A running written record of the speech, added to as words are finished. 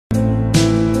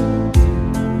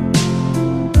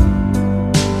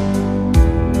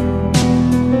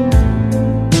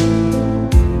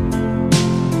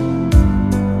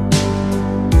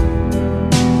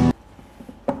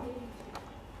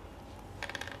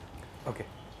Okay,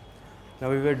 now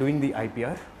we were doing the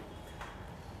IPR,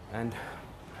 and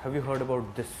have you heard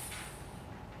about this?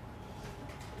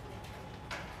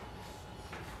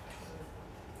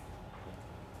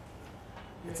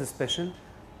 It's a special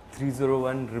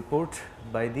 301 report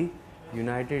by the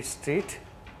United States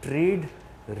Trade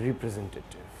Representative.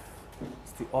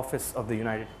 It's the Office of the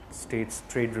United States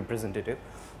Trade Representative.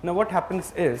 Now what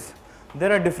happens is,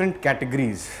 there are different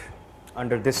categories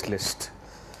under this list,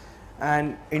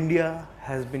 and India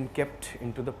has been kept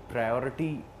into the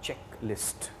priority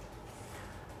checklist.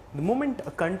 The moment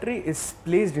a country is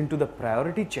placed into the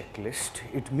priority checklist,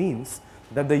 it means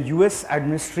that the US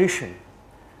administration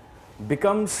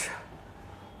becomes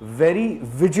very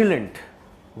vigilant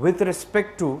with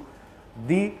respect to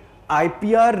the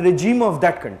IPR regime of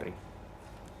that country.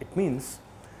 It means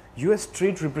US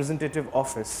Trade Representative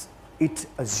Office, it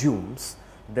assumes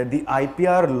that the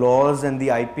IPR laws and the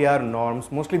IPR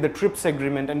norms, mostly the TRIPS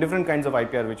agreement and different kinds of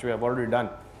IPR which we have already done,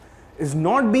 is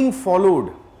not being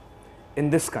followed in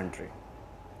this country.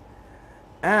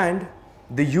 And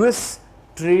the US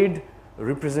Trade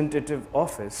Representative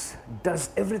Office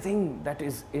does everything that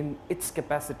is in its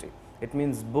capacity. It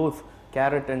means both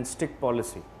carrot and stick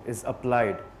policy is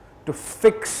applied to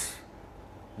fix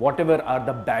whatever are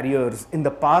the barriers in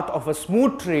the path of a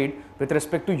smooth trade with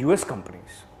respect to US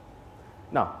companies.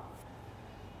 Now,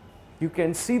 you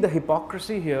can see the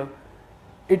hypocrisy here.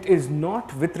 It is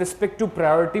not with respect to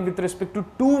priority, with respect to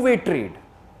two-way trade.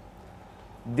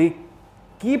 They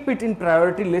keep it in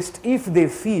priority list if they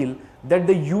feel that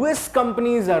the US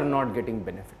companies are not getting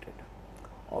benefited.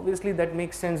 Obviously that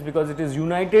makes sense, because it is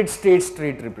United States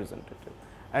Trade Representative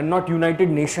and not United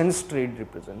Nations Trade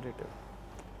Representative.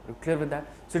 Are you clear with that?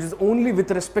 So it is only with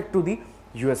respect to the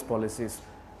US policies.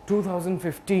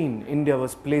 2015, India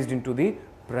was placed into the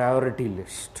priority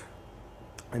list,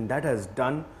 and that has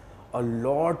done a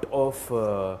lot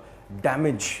of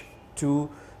damage to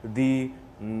the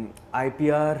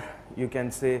IPR, you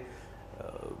can say,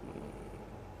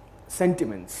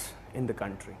 sentiments in the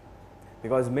country,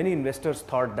 because many investors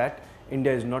thought that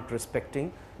India is not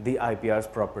respecting the IPRs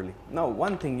properly. Now,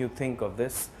 one thing you think of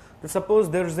this,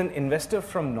 suppose there is an investor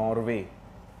from Norway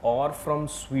or from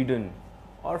Sweden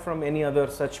or from any other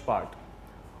such part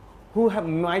who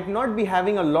might not be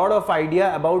having a lot of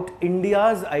idea about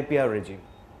India's IPR regime.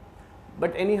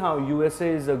 But anyhow, USA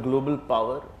is a global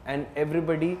power and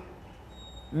everybody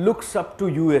looks up to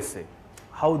USA,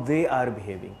 how they are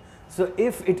behaving. So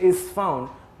if it is found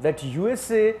that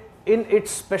USA in its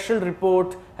special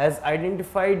report has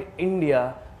identified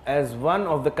India as one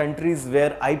of the countries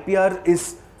where IPR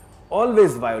is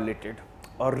always violated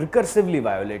or recursively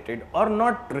violated or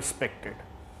not respected,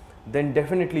 then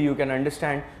definitely you can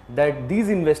understand that these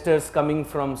investors coming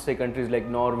from, say, countries like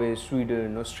Norway,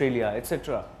 Sweden, Australia,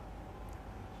 etc.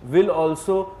 will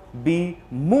also be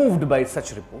moved by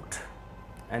such report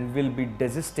and will be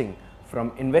desisting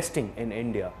from investing in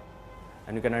India.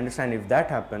 And you can understand, if that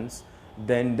happens,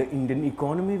 then the Indian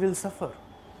economy will suffer.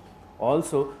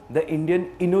 Also, the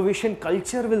Indian innovation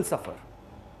culture will suffer.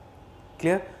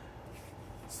 Clear?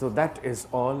 So that is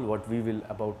all what we will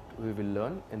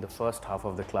learn in the first half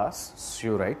of the class. So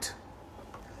you write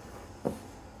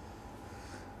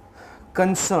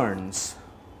concerns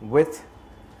with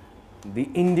the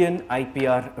Indian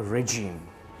IPR regime.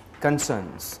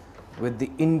 Concerns with the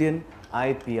Indian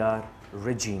IPR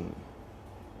regime.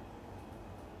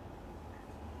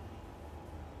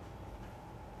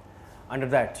 Under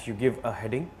that you give a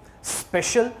heading,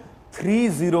 Special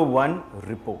 301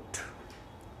 Report.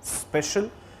 Special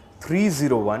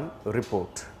 301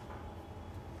 Report.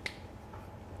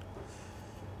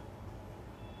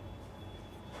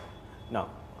 Now,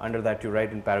 under that you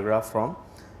write in paragraph from,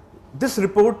 this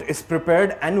report is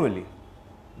prepared annually.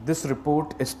 This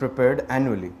report is prepared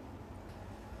annually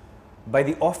by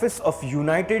the Office of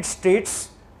United States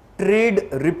Trade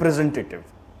Representative.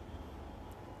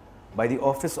 By the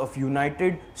Office of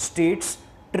United States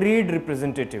Trade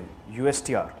Representative,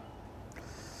 USTR.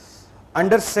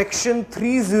 Under section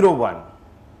 301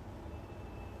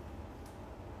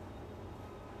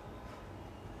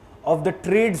 of the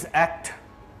Trades Act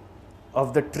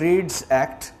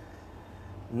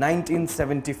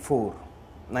 1974.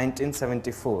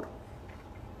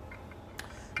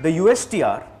 The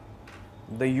USTR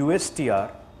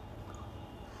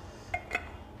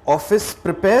office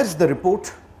prepares the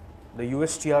report. The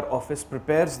USTR office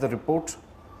prepares the report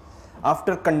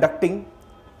after conducting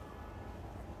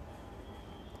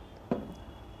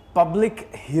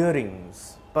public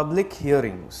hearings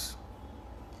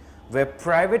where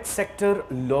private sector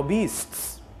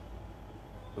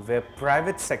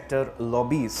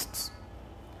lobbyists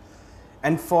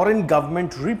and foreign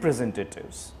government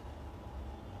representatives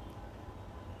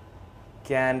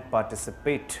can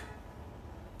participate.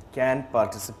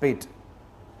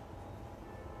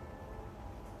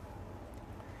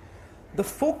 The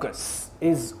focus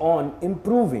is on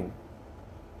improving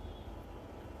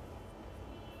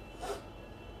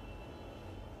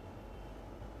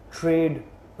trade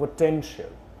potential.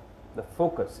 The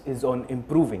focus is on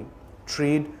improving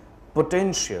trade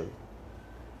potential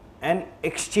and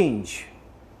exchange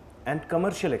and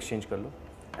commercial exchange kar lo,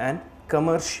 and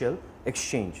commercial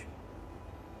exchange.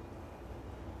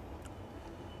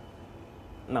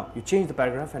 Now you change the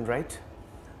paragraph and write,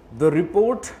 the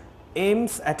report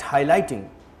aims at highlighting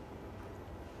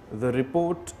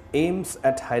the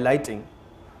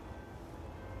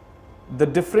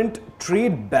different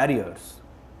trade barriers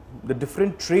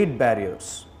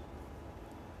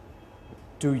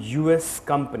to US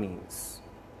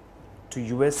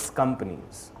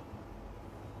companies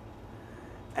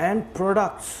and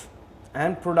products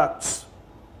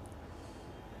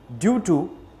due to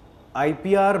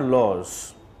IPR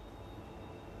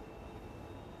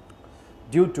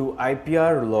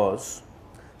laws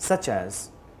such as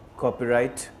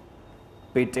copyright,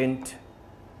 patent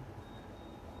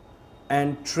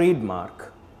and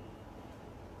trademark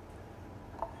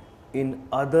in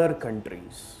other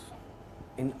countries.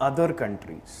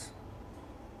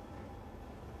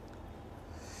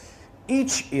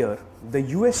 Each year the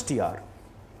USTR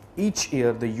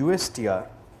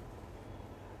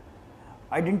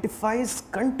identifies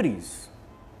countries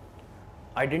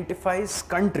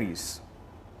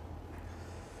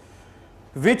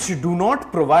which do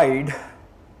not provide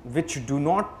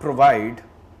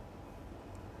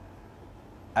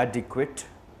adequate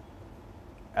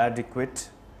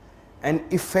and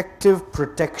effective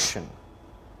protection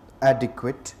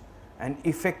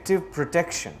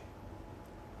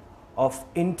of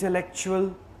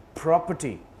intellectual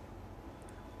property.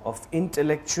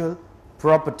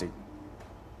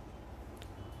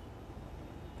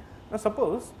 Now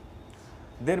suppose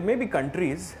there may be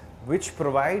countries which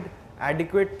provide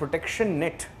adequate protection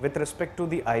net with respect to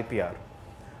the IPR,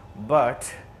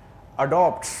 but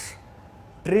adopts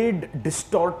trade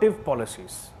distortive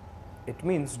policies. It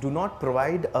means do not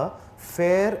provide a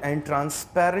fair and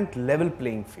transparent level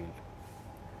playing field.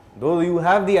 Though you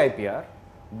have the IPR,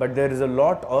 but there is a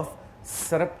lot of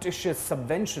surreptitious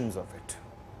subventions of it.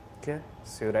 Okay,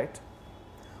 so you're right.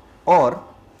 Or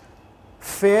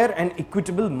fair and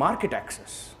equitable market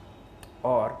access,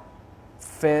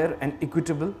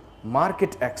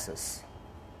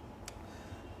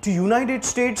 to United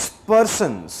States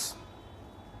persons,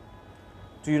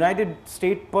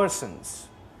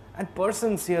 and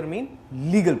persons here mean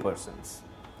legal persons,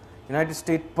 United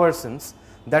States persons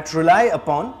that rely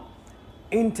upon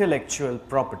intellectual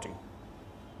property.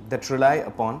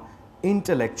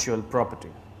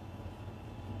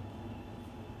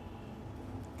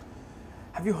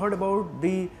 Have you heard about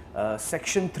the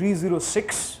section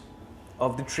 306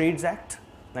 of the Trades Act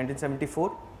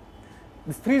 1974?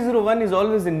 This 301 is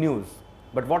always in news,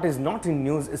 but what is not in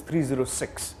news is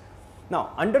 306.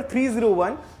 Now under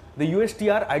 301 the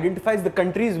USTR identifies the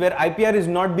countries where IPR is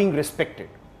not being respected.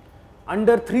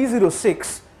 Under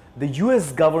 306 the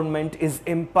US government is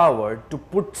empowered to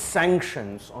put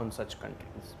sanctions on such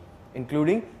countries,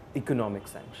 including economic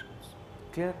sanctions.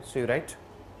 Clear? So you write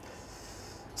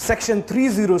section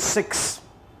 306,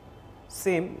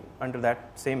 same under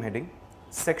that same heading,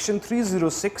 section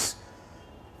 306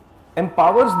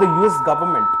 empowers the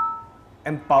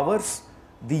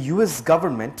US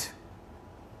government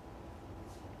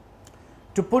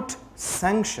to put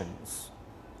sanctions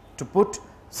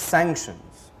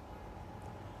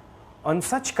on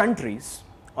such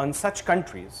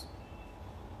countries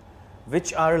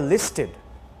which are listed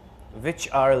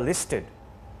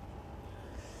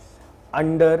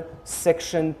under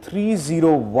section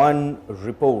 301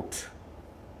 report,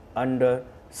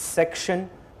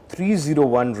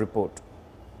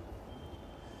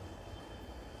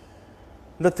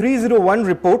 The 301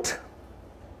 report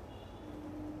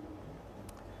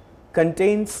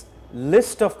contains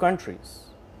list of countries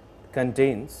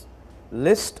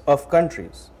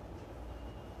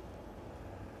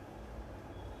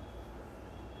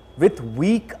with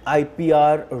weak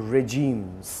IPR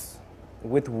regimes.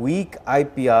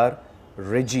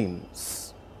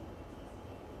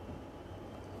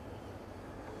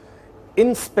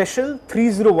 In special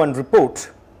 301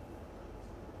 report,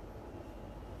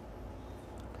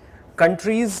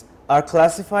 countries are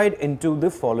classified into the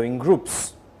following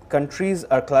groups.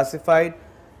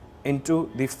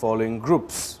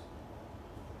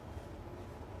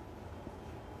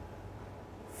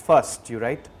 First, you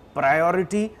write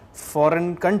priority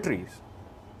foreign countries.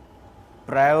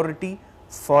 Priority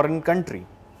foreign country.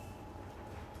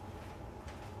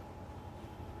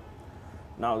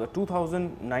 Now, the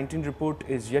 2019 report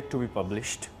is yet to be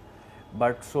published,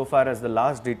 but so far as the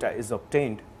last data is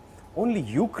obtained, only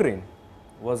Ukraine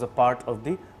was a part of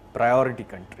the priority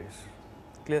countries.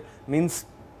 Clear? Means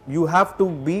you have to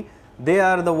be, they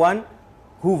are the one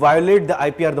who violate the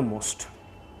IPR the most.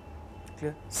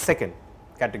 Clear? Second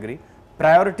category,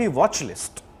 priority watch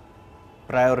list.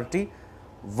 Priority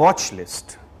watch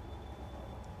list.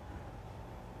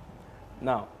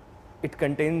 Now, it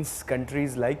contains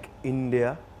countries like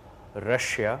India,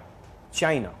 Russia,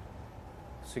 China.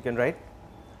 So you can write,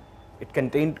 it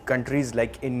contained countries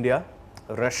like India,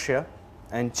 Russia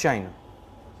and China.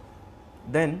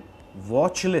 Then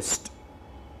watch list,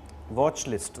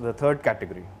 the third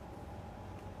category.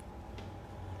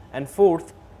 And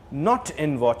fourth, not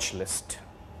in watch list,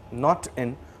 not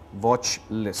in watch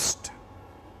list.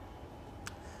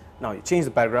 Now you change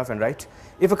the paragraph and write,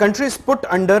 if a country is put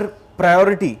under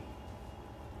priority,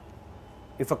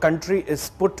 if a country is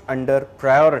put under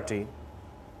priority,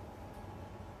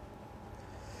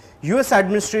 US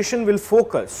administration will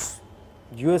focus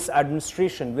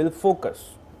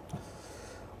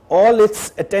all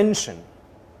its attention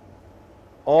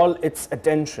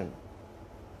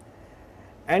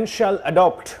and shall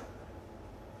adopt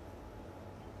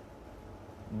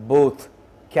both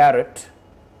carrot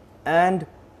and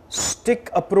stick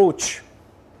approach,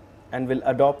 and will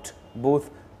adopt both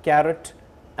carrot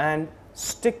and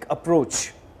stick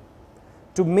approach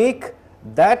to make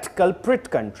that culprit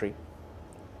country,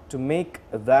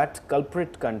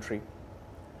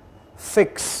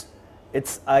 fix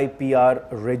its IPR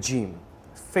regime,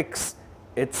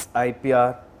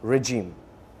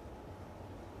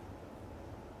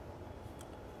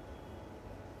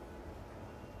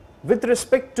 With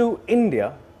respect to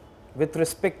India,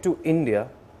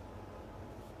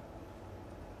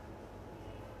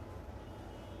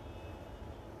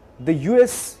 the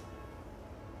USTR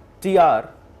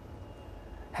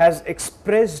has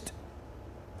expressed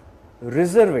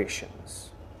reservation.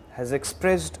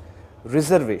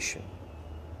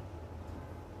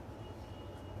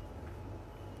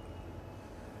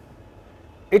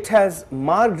 It has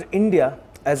marked India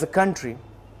as a country.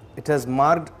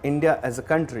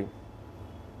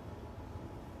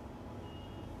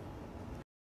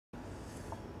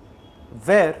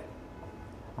 Where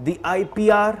the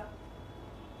IPR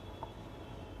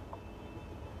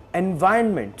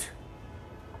environment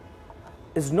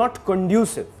is not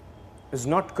conducive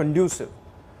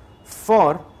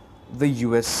for the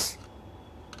US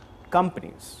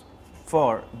companies.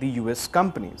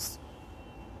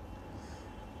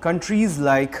 Countries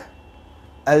like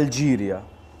Algeria,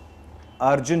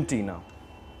 Argentina,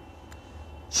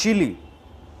 Chile,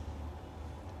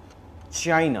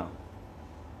 China,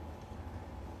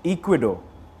 Ecuador,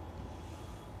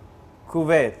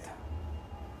 Kuwait,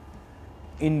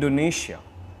 Indonesia,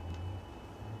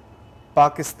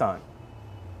 Pakistan,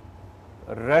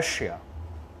 Russia,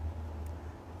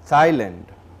 Thailand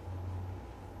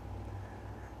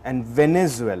and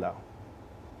Venezuela,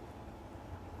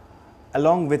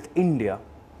 along with India,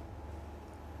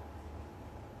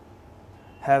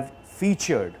 have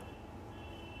featured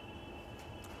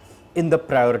in the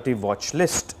priority watch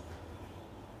list.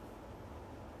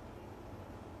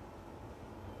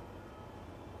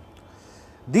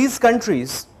 These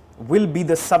countries will be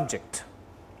the subject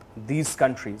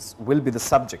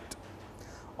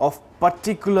of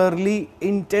particularly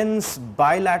intense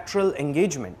bilateral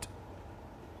engagement.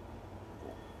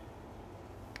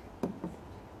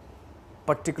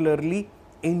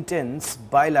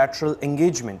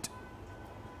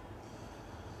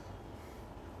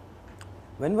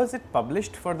 When was it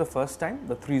published for the first time,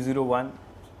 the 301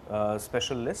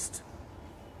 special list?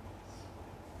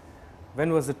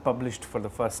 When was it published for the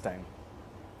first time?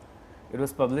 It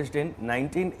was published in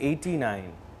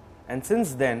 1989, and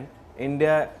since then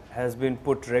India has been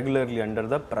put regularly under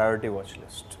the priority watch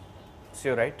list. So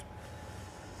you're right.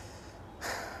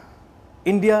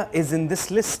 India is in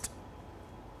this list.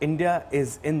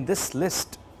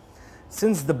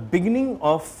 Since the beginning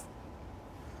of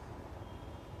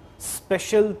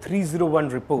special 301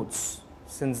 reports.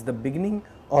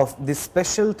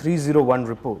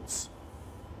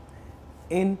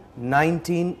 In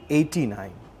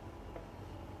 1989.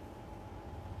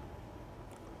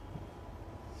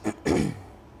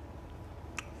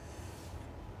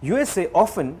 USA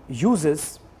often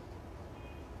uses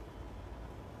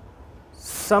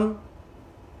some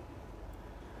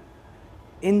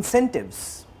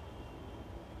incentives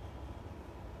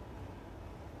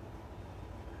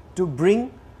to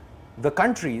bring the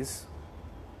countries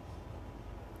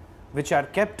which are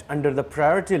kept under the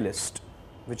priority list,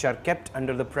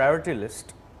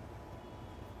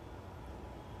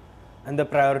 and the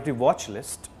priority watch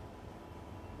list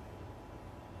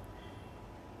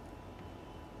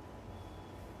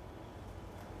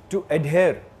to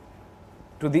adhere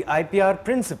to the IPR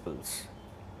principles,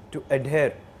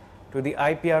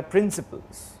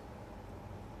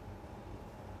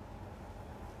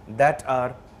 that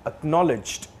are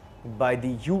acknowledged by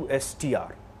the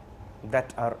USTR,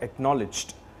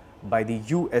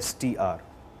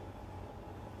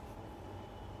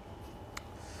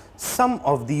 Some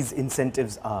of these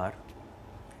incentives are,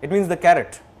 it means the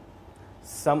carrot.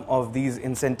 Some of these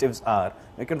incentives are,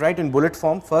 I can write in bullet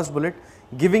form, first bullet,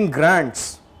 giving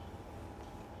grants,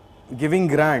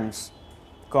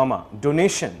 comma,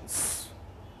 donations,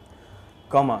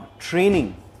 comma,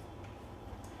 training,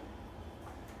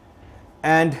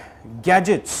 and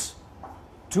gadgets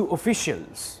to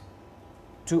officials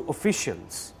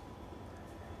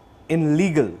in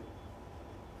legal,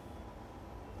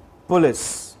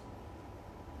 police,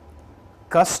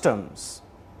 customs,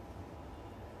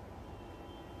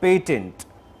 patent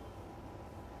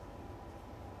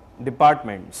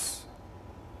departments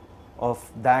of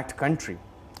that country.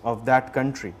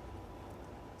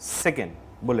 Second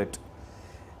bullet,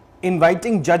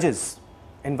 inviting judges,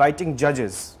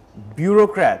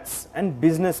 bureaucrats and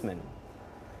businessmen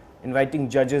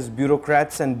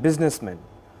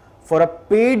for a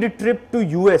paid trip to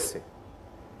USA.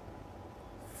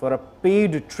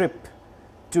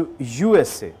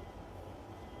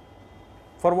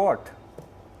 For what?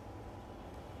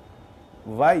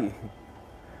 Why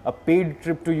a paid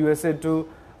trip to USA to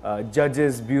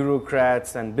judges,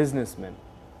 bureaucrats and businessmen?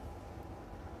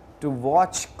 To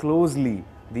watch closely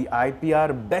the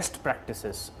IPR best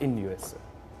practices in USA,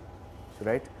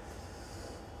 right?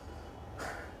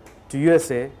 To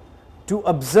USA to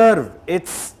observe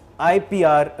its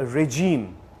IPR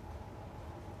regime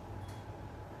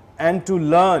and to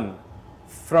learn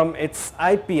from its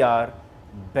IPR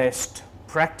best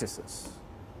practices.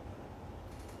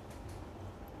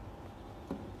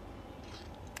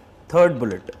 Third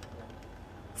bullet,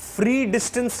 free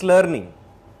distance learning,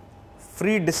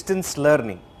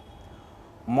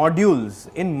 modules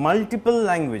in multiple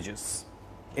languages,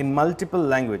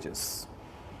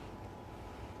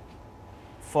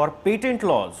 for patent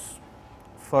laws,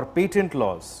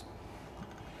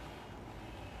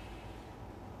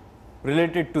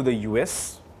 related to the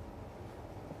US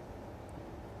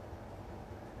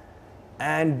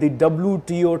and the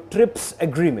WTO TRIPS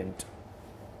agreement,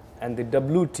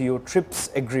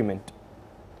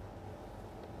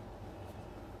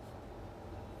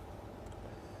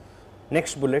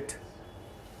 Next bullet,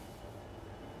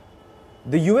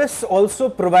 the US also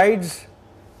provides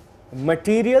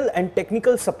material and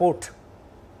technical support.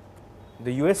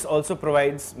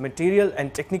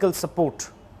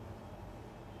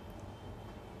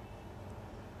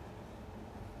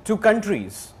 To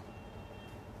countries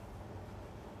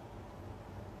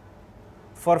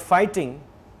for fighting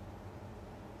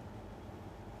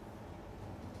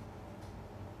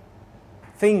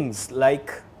things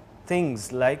like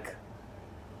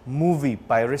movie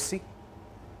piracy,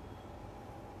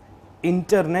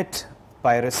 internet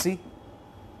piracy,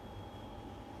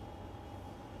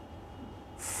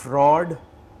 fraud,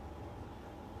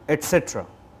 etc.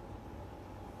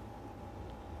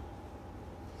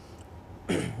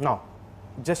 Now,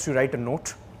 just to write a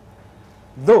note,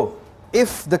 though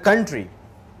if the country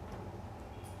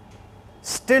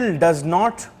still does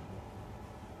not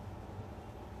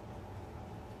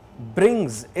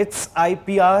brings its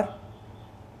IPR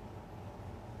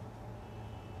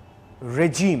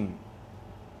regime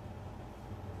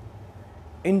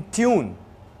in tune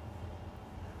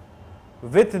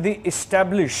with the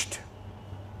established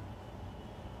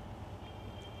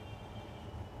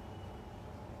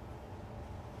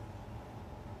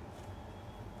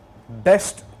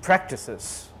best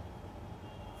practices,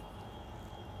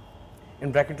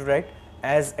 in bracket to write,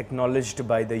 as acknowledged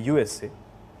by the USA,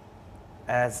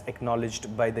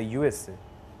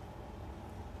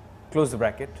 close the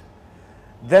bracket,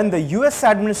 then the US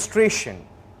administration,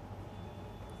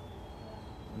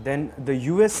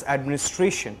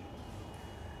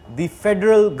 the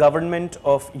federal government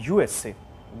of USA,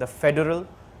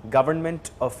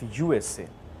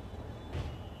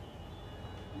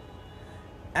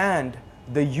 and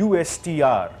the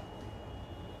USTR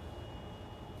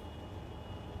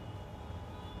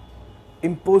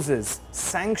imposes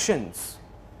sanctions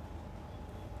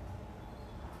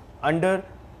under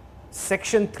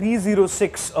Section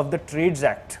 306 of the Trades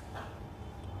Act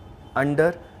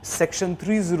under Section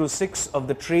 306 of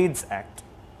the Trades Act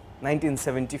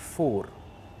 1974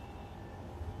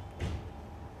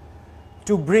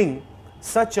 to bring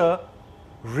such a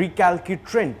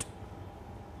recalcitrant,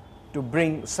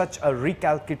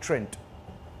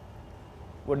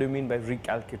 what do you mean by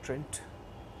recalcitrant?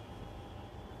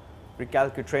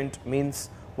 Recalcitrant means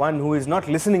one who is not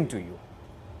listening to you.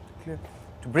 Clear?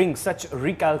 To bring such a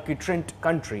recalcitrant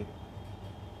country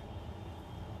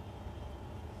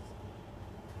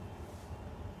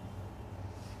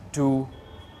to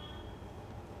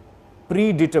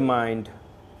predetermined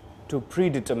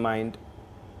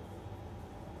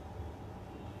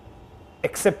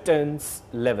acceptance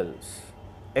levels.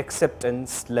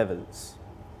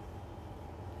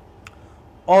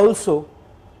 Also,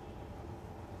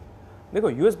 देखो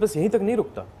US बस यहीं तक नहीं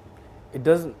रुकता. It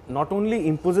does not only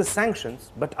imposes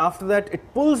sanctions, but after that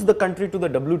it pulls the country to the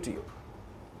WTO,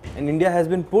 and India has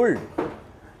been pulled.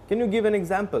 Can you give an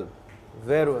example?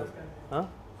 Where was? Huh?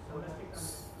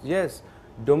 Yes,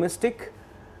 domestic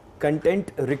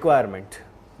content requirement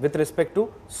with respect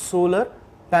to solar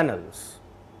panels.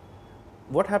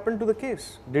 What happened to the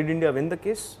case? Did India win the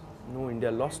case? No,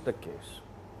 India lost the case.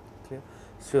 Clear?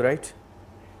 So, right.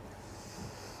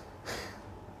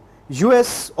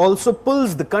 US also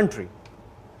pulls the country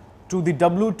to the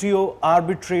WTO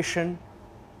arbitration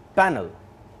panel,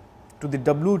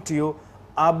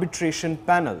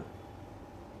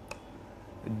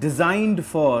 designed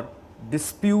for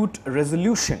dispute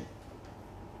resolution.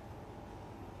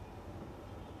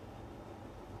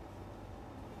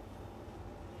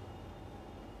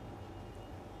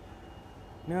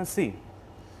 Now see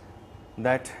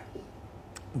that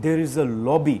there is a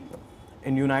lobby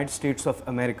in United States of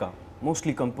America,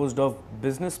 mostly composed of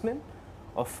businessmen,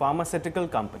 of pharmaceutical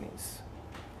companies.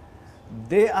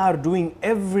 They are doing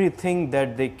everything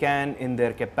that they can in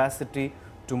their capacity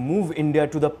to move India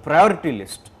to the priority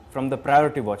list from the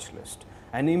priority watch list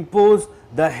and impose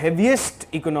the heaviest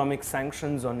economic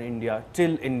sanctions on India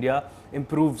till India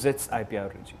improves its IPR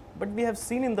regime. But we have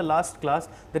seen in the last class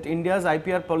that India's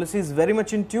IPR policy is very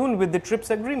much in tune with the TRIPS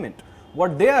agreement.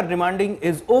 What they are demanding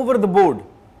is over the board,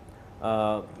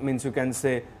 means you can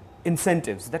say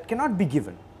incentives that cannot be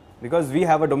given, because we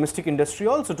have a domestic industry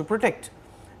also to protect,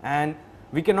 and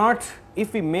we cannot,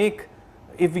 if we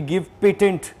give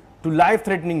patent to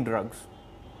life-threatening drugs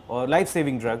or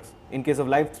life-saving drugs in case of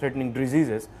life-threatening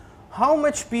diseases, how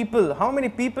many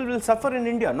people will suffer in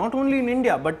India, not only in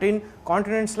India but in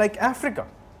continents like Africa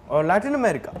or Latin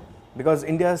America, because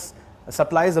India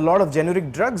supplies a lot of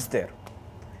generic drugs there.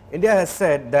 India has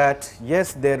said that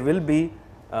yes, there will be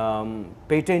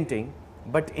patenting,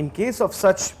 but in case of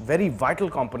such very vital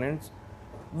components,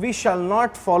 we shall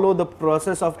not follow the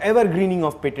process of evergreening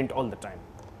of patent all the time.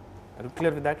 Are you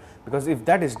clear with that? Because if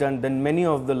that is done, then many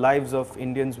of the lives of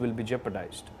Indians will be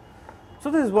jeopardized. So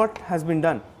this is what has been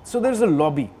done. So there is a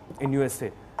lobby in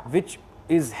USA which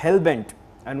is hell-bent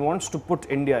and wants to put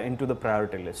India into the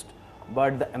priority list.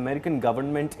 But the American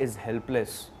government is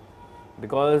helpless,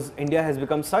 because India has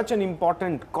become such an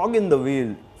important cog in the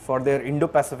wheel for their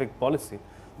Indo-Pacific policy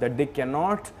that they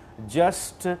cannot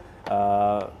just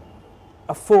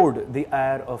afford the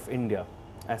ire of India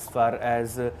as far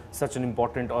as such an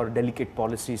important or delicate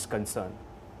policy is concerned.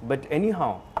 But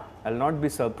anyhow, I will not be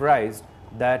surprised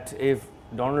that if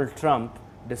Donald Trump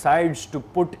decides to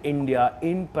put India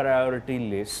in priority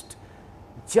list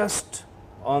just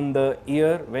on the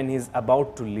year when he is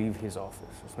about to leave his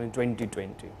office, so in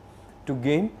 2020, to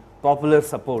gain popular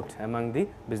support among the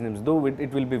business, though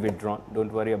it will be withdrawn,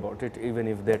 don't worry about it, even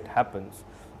if that happens.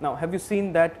 Now, have you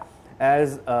seen that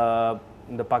as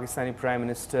the Pakistani Prime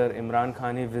Minister Imran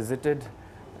Khan visited,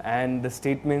 and the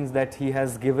statements that he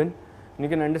has given? You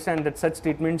can understand that such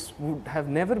statements would have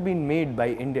never been made by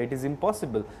India. It is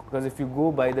impossible, because if you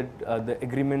go by the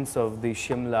agreements of the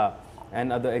Shimla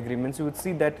and other agreements, you would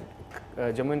see that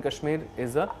Jammu and Kashmir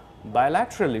is a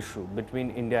bilateral issue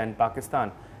between India and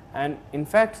Pakistan. And in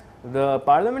fact, the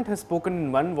Parliament has spoken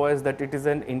in one voice that it is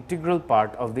an integral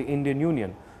part of the Indian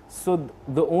Union. So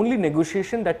the only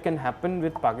negotiation that can happen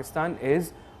with Pakistan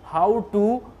is how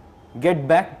to get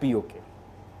back POK.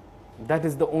 That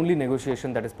is the only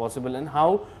negotiation that is possible, and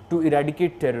how to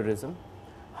eradicate terrorism,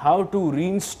 how to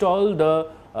reinstall the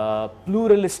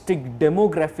pluralistic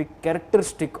demographic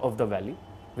characteristic of the valley,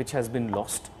 which has been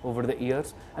lost over the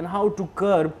years, and how to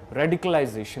curb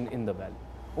radicalization in the valley.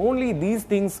 Only these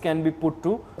things can be put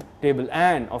to table,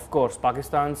 and of course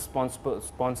Pakistan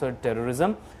sponsored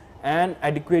terrorism and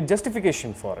adequate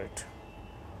justification for it.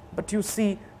 But you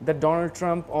see that Donald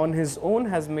Trump on his own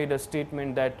has made a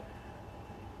statement that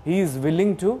he is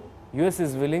willing to, US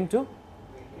is willing to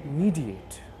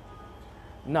mediate.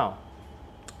 Now,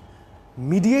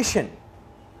 mediation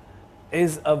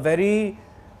is a very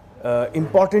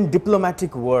important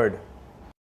diplomatic word.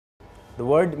 The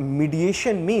word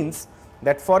mediation means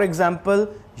that, for example,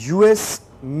 US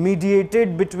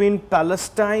mediated between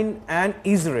Palestine and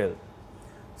Israel.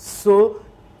 So,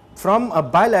 from a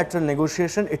bilateral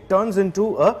negotiation, it turns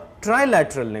into a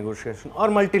trilateral negotiation or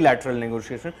multilateral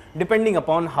negotiation, depending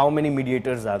upon how many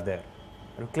mediators are there.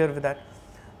 Are you clear with that?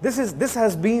 This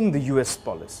has been the US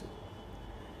policy.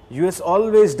 US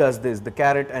always does this, the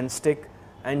carrot and stick,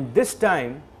 and this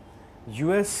time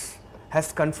US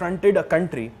has confronted a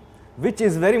country which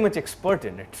is very much expert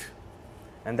in it,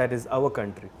 and that is our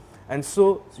country. And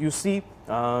so you see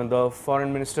the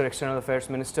foreign minister, external affairs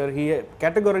minister, he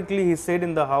categorically said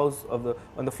in the house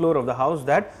on the floor of the house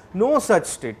that no such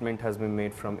statement has been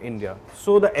made from India.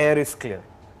 So the air is clear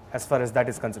as far as that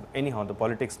is concerned. Anyhow, the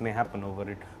politics may happen over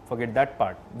it, forget that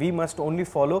part. We must only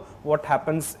follow what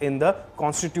happens in the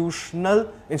constitutional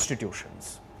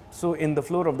institutions. So in the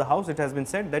floor of the house, it has been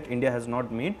said that India has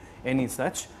not made any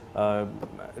such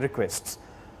requests.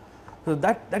 So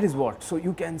that is what. So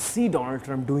you can see Donald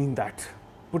Trump doing that,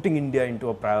 putting India into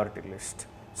a priority list.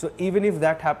 So even if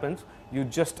that happens, you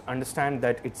just understand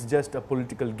that it's just a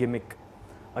political gimmick,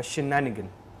 a shenanigan.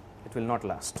 It will not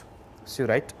last. So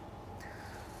right.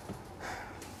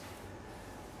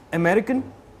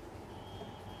 American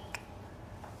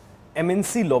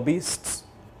MNC lobbyists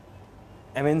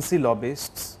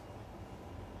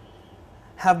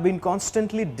have been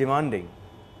constantly demanding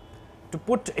to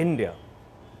put India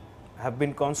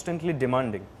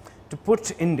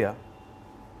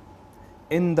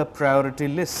in the priority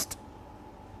list.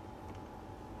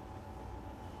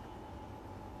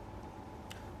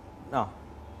 Now,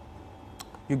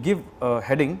 you give a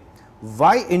heading,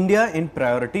 why India in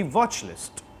priority watch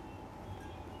list?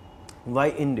 Why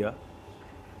India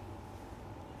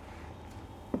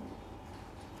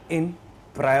in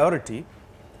priority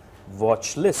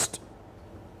watch list?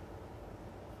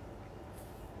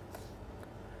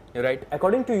 You're right.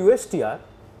 According to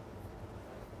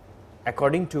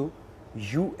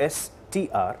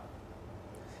USTR,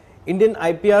 Indian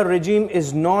IPR regime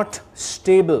is not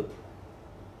stable.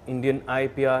 Indian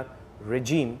IPR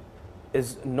regime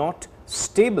is not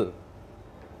stable,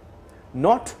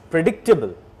 not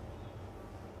predictable,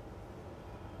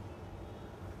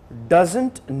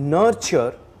 doesn't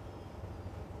nurture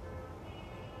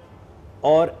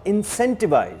or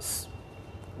incentivize,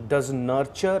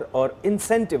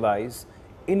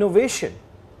 innovation.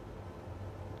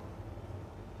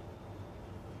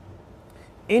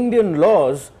 Indian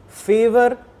laws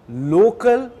favor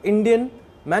local Indian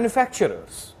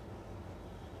manufacturers.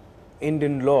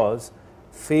 Indian laws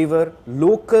favor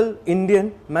local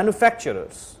Indian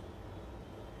manufacturers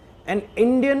and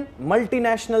Indian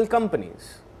multinational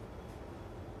companies.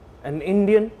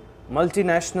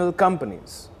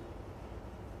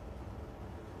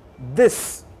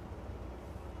 This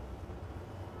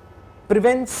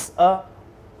prevents a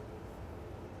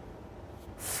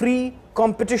free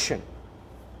competition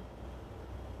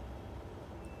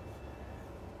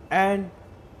and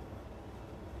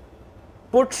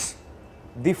puts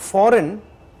the foreign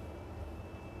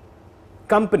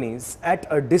companies at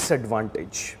a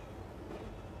disadvantage.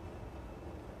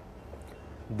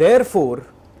 Therefore,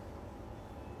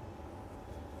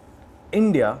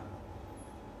 India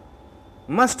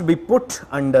must be put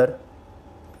under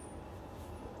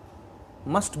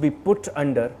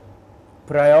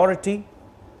priority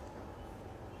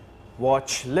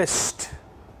watch list.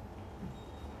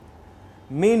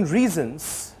 Main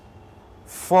reasons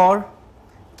for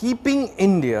keeping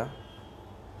India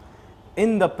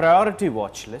in the priority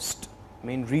watch list,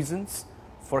 into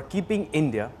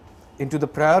the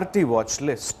priority watch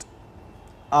list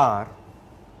are,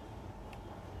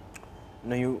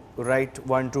 now you write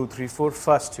 1, 2, 3, 4.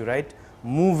 First you write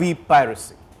movie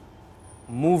piracy.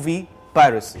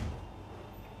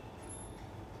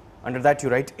 Under that you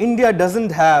write India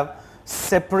doesn't have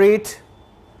separate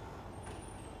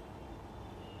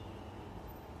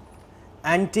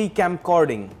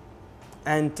anti-camcording.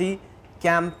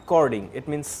 It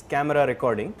means camera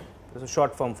recording. There's a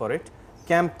short form for it.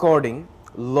 Camcording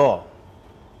law.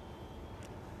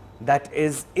 That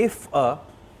is if a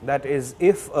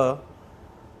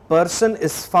person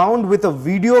is found with a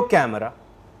video camera,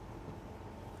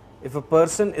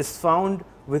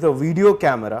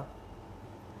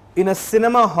 in a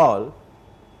cinema hall,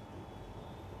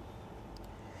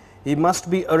 he must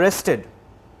be arrested.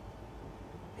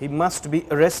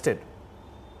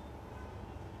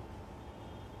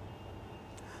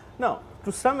 Now,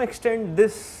 to some extent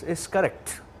this is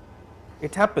correct.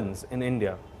 It happens in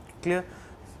India. Clear?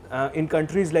 in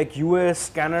countries like US,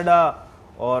 Canada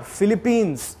or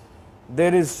Philippines,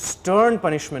 there is stern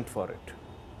punishment for it,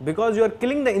 because you are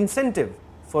killing the incentive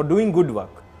for doing good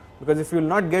work. Because if you will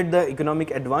not get the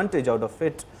economic advantage out of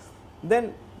it,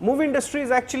 then movie industry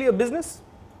is actually a business,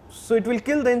 so it will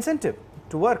kill the incentive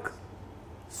to work.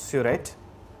 So right.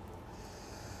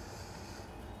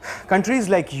 Countries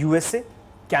like USA,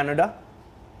 Canada,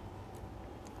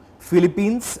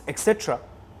 Philippines, etc.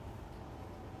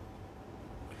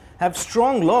 have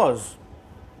strong laws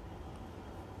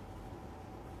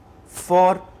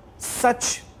for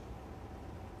such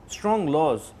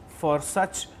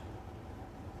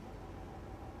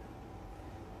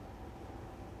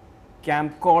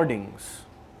camcordings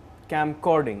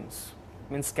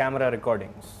means camera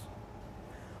recordings,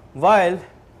 while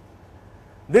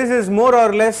this is more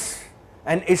or less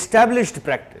an established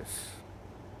practice.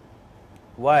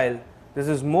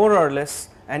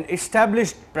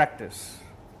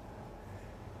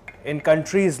 In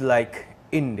countries like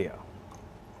India.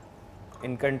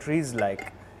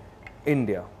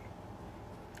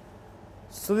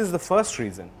 So this is the first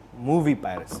reason, movie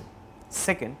piracy.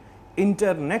 Second,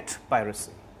 internet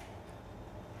piracy.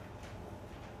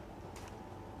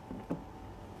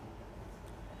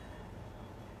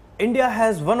 India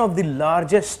has one of the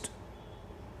largest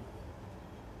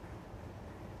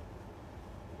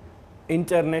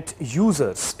internet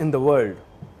users in the world.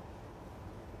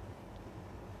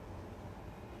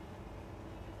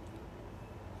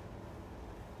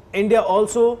 India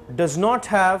also does not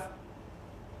have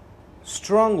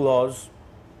strong laws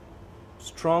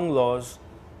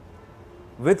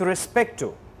with respect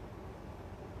to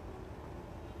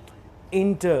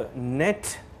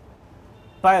internet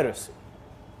piracy.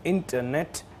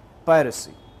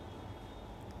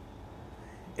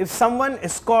 If someone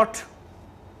is caught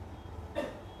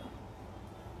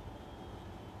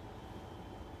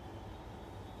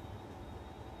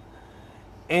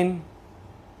in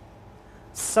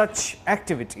such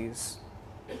activities,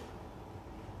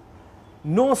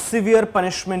 no severe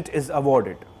punishment is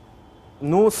awarded.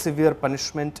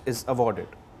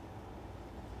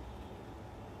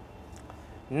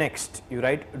 Next, you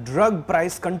write drug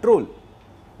price control.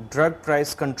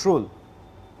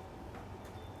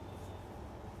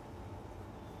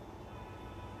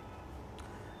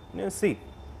 Now see,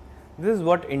 this is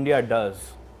what India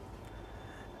does,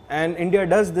 and India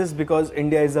does this because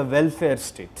India is a welfare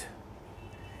state.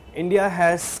 India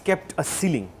has kept a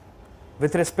ceiling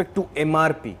with respect to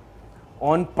MRP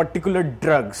on particular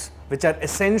drugs which are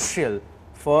essential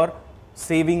for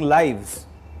saving lives,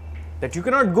 that you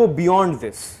cannot go beyond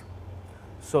this.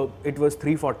 So it was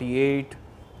 348,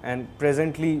 and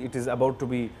presently it is about to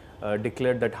be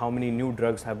declared that how many new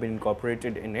drugs have been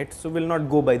incorporated in it. So we'll not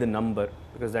go by the number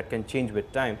because that can change with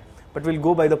time, but we'll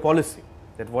go by the policy,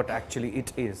 that what actually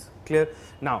it is. Clear?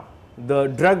 Now, the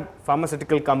drug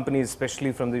pharmaceutical companies,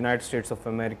 especially from the United States of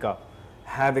America,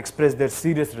 have expressed their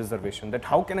serious reservation that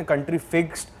how can a country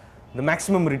fix the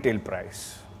maximum retail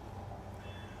price?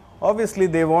 Obviously,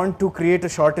 they want to create a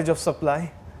shortage of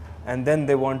supply, and then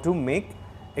they want to make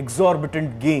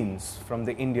exorbitant gains from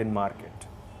the Indian market.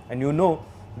 And you know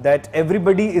that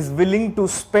everybody is willing to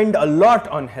spend a lot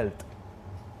on health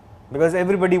because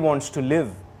everybody wants to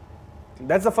live.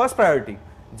 That's the first priority.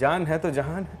 Jaan hai to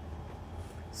jahan hai.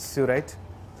 So right.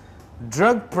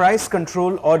 Drug Price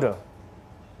Control Order,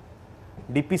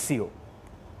 DPCO,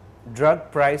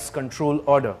 Drug Price Control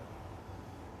Order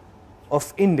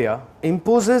of India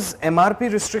imposes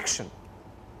MRP restriction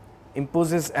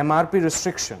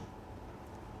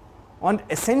on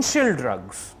essential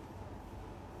drugs,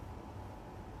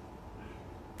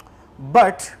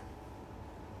 but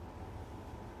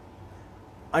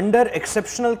under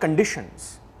exceptional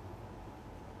conditions.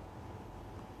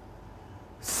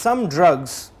 Some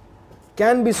drugs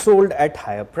can be sold at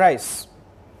higher price.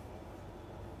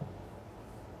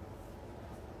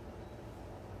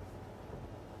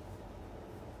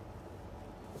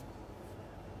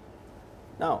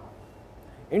 Now,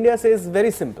 India says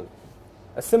very simple,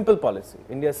 a simple policy.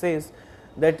 India says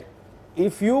that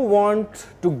if you want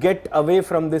to get away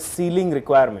from this ceiling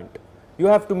requirement, you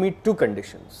have to meet two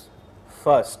conditions.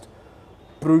 First,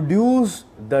 produce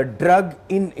the drug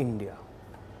in India.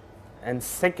 And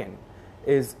second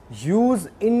is use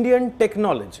Indian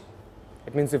technology.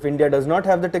 It means if India does not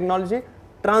have the technology,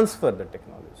 transfer the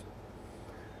technology.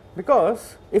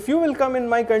 Because if you will come in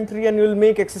my country and you will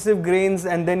make excessive grains,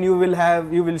 and then you will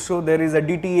show there is a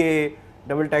DTA,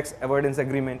 double tax avoidance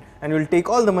agreement, and you will take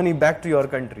all the money back to your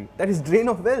country, that is drain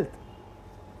of wealth.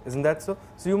 Isn't that so?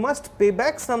 So you must pay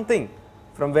back something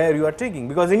from where you are taking,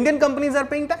 because Indian companies are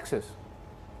paying taxes.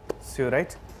 So you're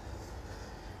right.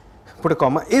 put a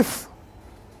comma, if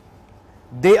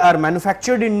they are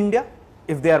manufactured in India,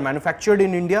 if they are manufactured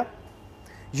in India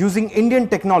using Indian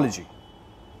technology.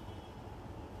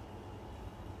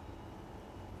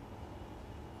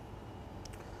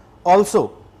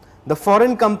 Also, the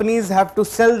foreign companies have to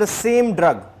sell the same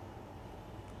drug.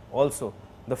 Also,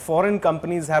 the foreign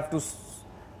companies have to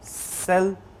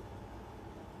sell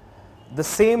the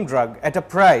same drug at a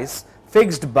price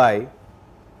fixed by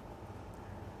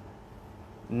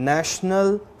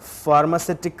National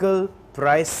Pharmaceutical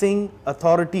Pricing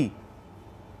Authority,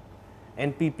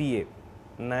 NPPA,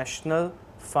 National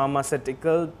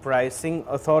Pharmaceutical Pricing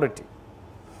Authority.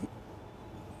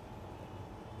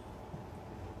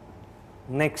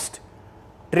 Next,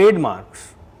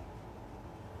 trademarks.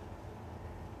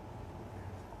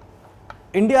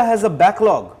 India has a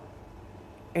backlog.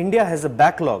 India has a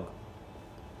backlog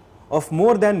of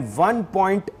more than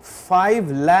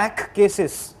 1.5 lakh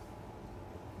cases.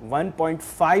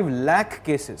 1.5 lakh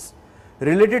cases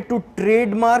related to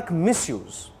trademark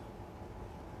misuse.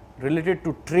 Related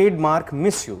to trademark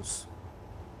misuse.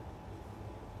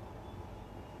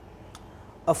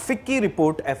 A FICCI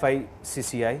report,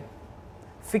 FICCI,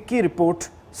 FICCI report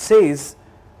says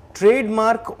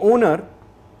trademark owner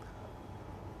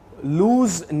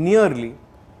lose nearly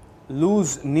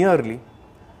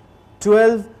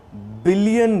 $12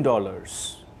 billion,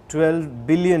 $12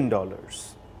 billion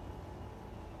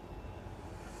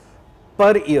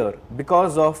per year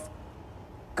because of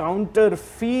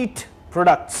counterfeit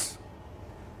products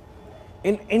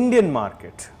in Indian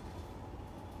market.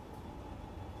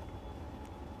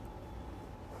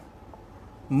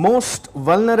 Most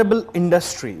vulnerable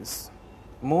industries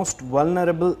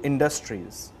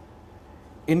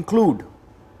include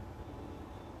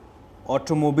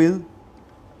automobile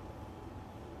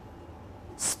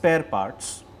spare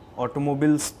parts,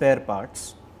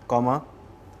 comma,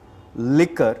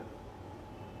 liquor,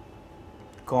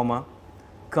 comma,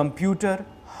 computer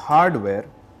hardware,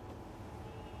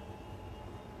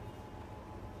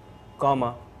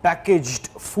 comma, packaged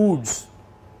foods,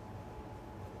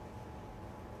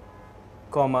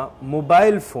 comma,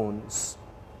 mobile phones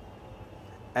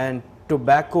and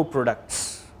tobacco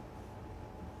products.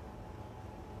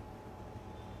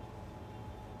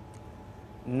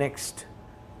 Next,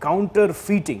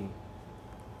 counterfeiting.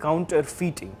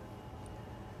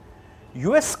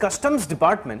 US Customs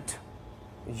Department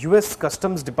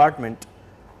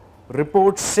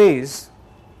report says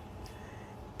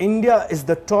India is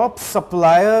the top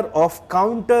supplier of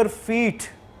counterfeit.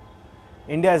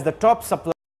 India is the top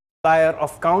supplier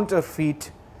of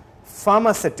counterfeit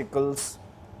pharmaceuticals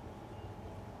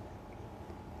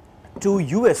to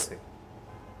USA.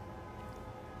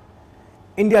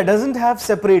 India doesn't have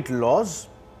separate laws.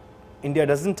 India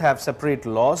doesn't have separate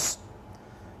laws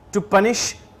to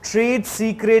punish trade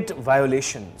secret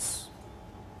violations.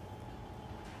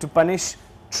 To punish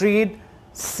trade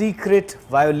secret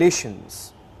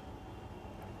violations.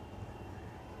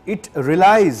 It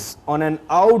relies on an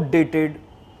outdated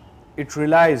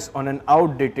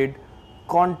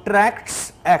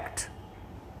Contracts Act.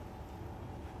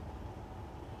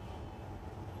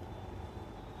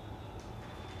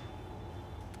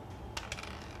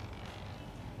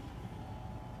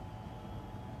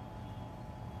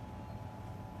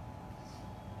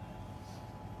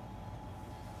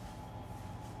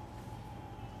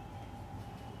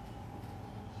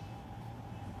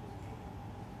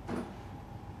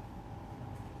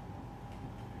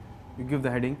 You give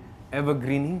the heading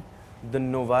Evergreening the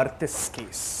Novartis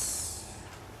case.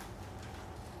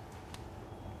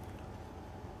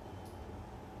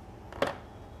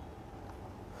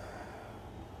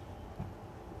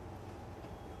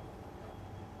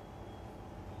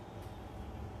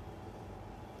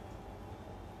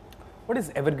 What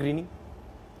is evergreening?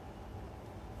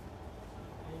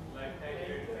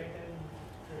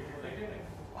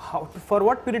 For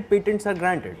what period patents are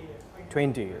granted?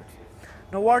 20 years.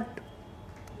 Now what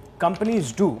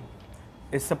companies do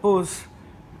is, suppose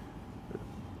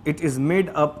it is made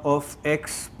up of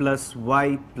X plus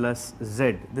Y plus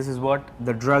Z. This is what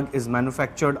the drug is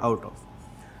manufactured out of.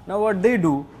 Now what they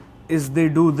do is they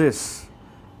do this.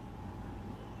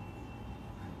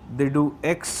 They do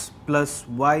X plus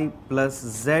Y plus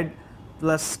Z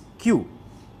plus Q,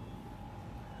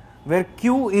 where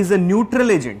Q is a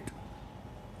neutral agent,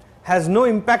 has no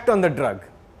impact on the drug,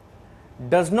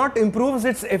 does not improve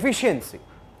its efficiency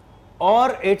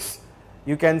or its,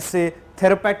 you can say,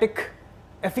 therapeutic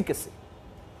efficacy,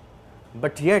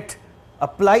 but yet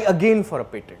apply again for a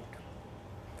patent.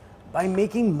 By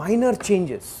making minor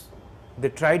changes, they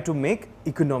try to make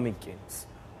economic gains.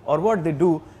 Or what they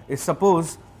do is,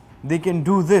 suppose they can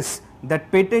do this.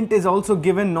 That patent is also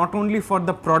given not only for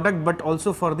the product but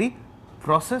also for the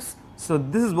process. So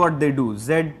this is what they do,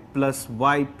 z plus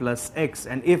y plus x,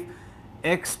 and if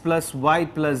x plus y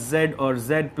plus z or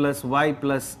z plus y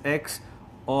plus x,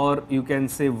 or you can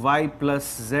say y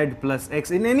plus z plus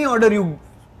x, in any order you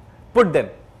put them,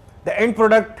 the end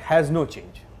product has no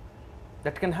change.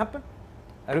 That can happen.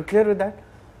 Are you clear with that?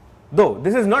 Though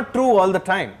this is not true all the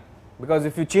time, because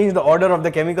if you change the order of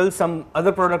the chemicals, some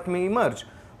other product may emerge,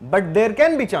 but there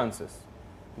can be chances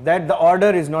that the order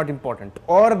is not important,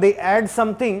 or they add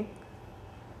something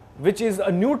which is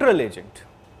a neutral agent,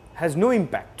 has no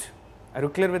impact. Are you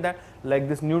clear with that? Like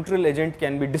this neutral agent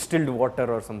can be distilled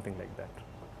water or something like that.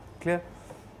 Clear?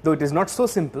 Though it is not so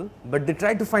simple, but they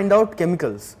try to find out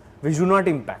chemicals which do not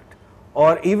impact,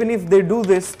 or even if they do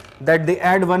this, that they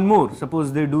add one more.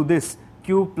 Suppose they do this,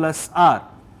 Q plus R,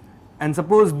 and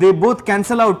suppose they both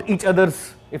cancel out each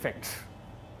other's effects,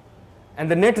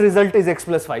 and the net result is x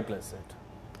plus y plus z.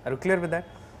 Are you clear with that?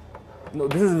 No,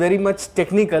 this is very much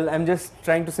technical. I am just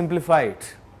trying to simplify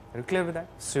it. Are you clear with that?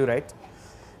 So you write,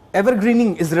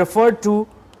 evergreening is referred to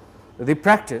the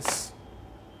practice.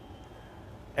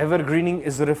 Evergreening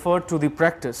is referred to the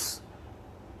practice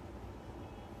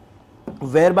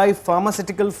whereby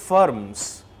pharmaceutical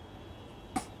firms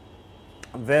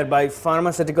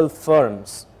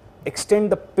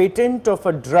extend the patent of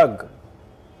a drug,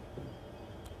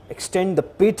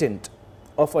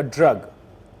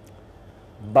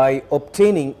 by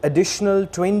obtaining additional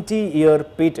 20-year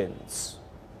patents,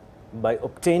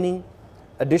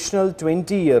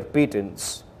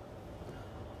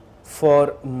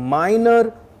 for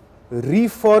minor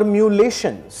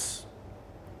reformulations,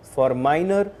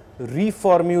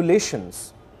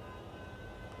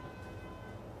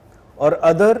 or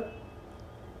other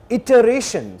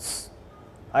iterations,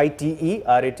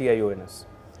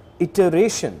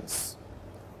 iterations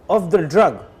of the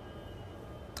drug,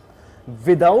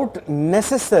 without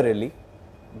necessarily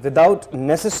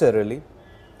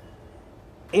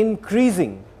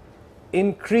increasing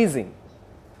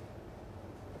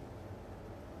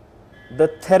the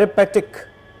therapeutic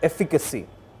efficacy,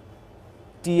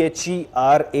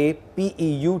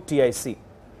 THERAPEUTIC,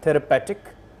 therapeutic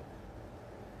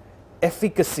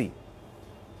efficacy,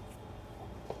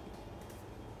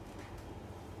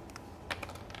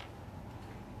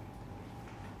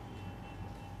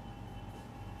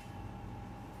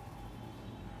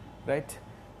 right?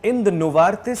 In the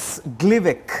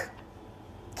Novartis-Glivec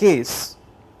case,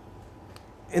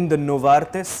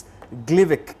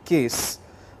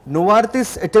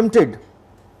 Novartis attempted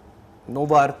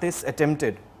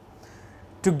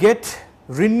to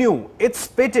renew its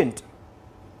patent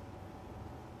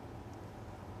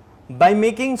by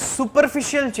making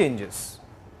superficial changes,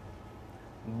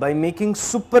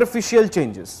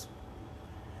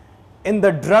 in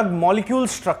the drug molecule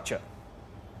structure,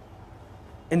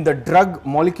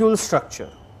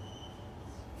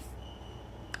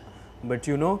 but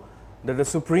you know that the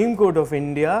Supreme Court of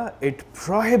India, it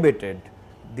prohibited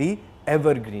the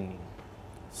evergreening.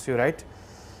 So, right?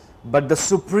 But the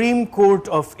Supreme Court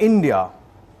of India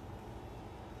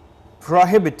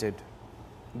prohibited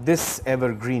this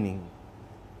evergreening.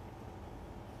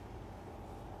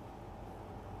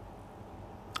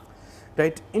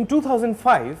 Right? In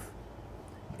 2005,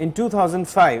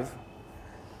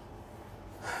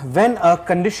 when a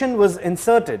condition was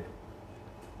inserted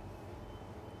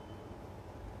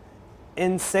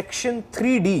in section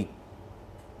 3D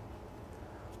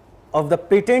of the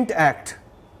Patent Act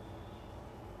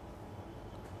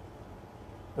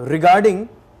regarding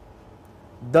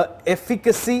the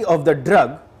efficacy of the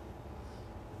drug,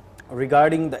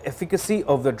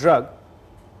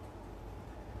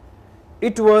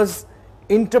 it was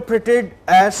interpreted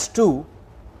as to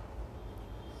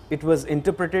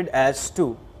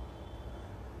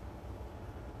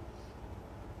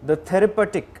the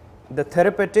therapeutic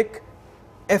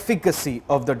efficacy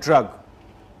of the drug.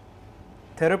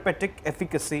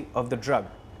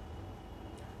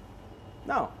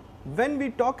 Now, when we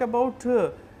talk about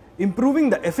improving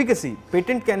the efficacy,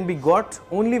 patent can be got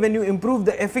only when you improve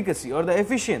the efficacy or the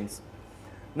efficiency.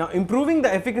 Now, improving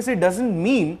the efficacy doesn't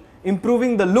mean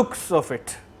improving the looks of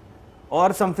it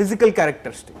or some physical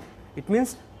characteristic. It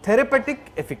means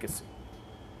therapeutic efficacy.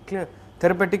 Clear?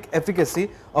 Therapeutic efficacy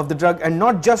of the drug, and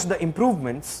not just the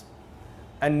improvements,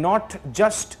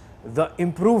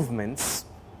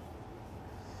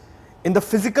 in the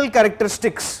physical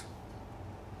characteristics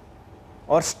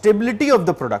or stability of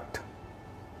the product.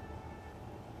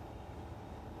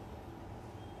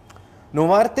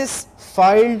 Novartis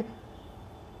filed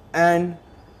an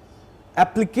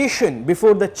application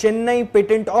before the Chennai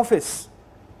Patent Office.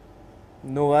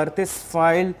 Novartis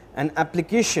filed an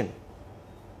application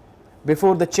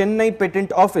before the Chennai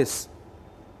Patent Office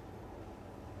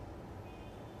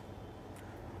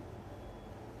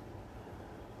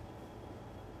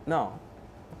Now,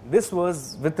 this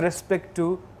was with respect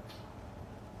to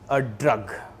a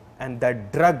drug, and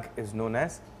that drug is known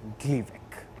as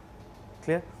Gleevec.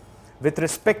 Clear? With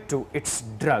respect to its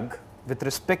drug,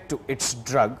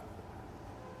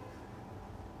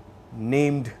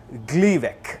 named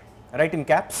Gleevec, right in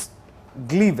caps,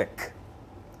 Gleevec.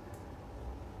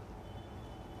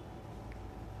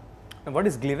 Now, what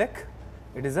is Gleevec?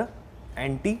 It is a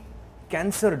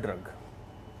anti-cancer drug.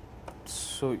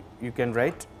 So you can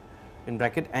write in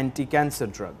bracket anti-cancer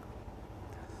drug.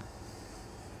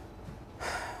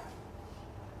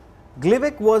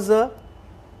 Gleevec was a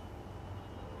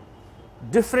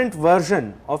different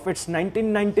version of its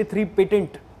 1993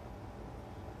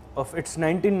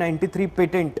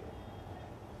 patent,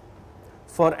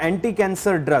 for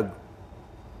anti-cancer drug.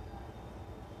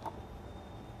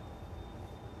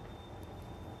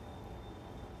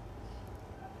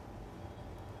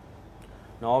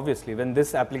 Now, obviously, when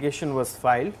this application was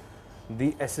filed,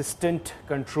 the assistant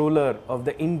controller of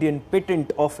the Indian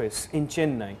Patent Office in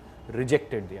Chennai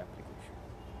rejected the application,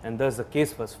 and thus the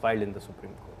case was filed in the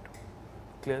Supreme Court.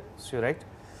 Clear? So, you are right.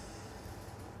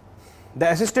 The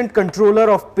assistant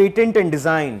controller of patent and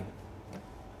design,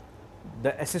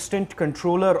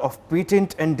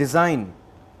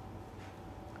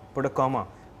 put a comma,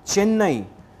 Chennai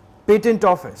Patent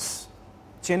Office,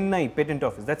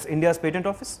 that's India's patent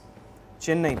office.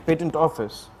 Chennai Patent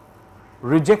Office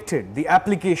rejected the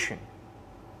application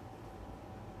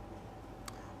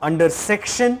under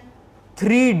section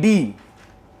 3D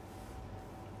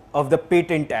of the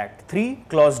Patent Act. 3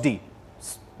 clause D,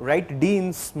 write D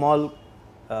in small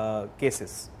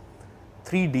cases,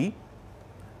 3D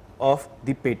of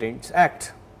the Patents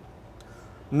Act.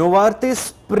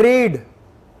 Novartis prayed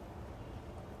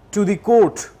to the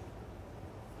court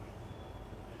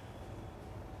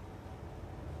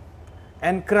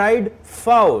and cried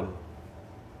foul.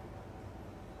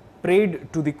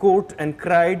 Prayed to the court and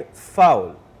cried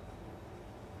foul.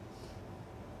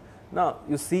 Now,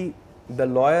 you see, the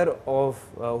lawyer of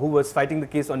who was fighting the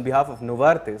case on behalf of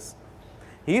Novartis,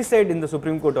 he said in the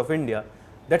Supreme Court of India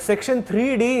that section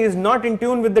 3D is not in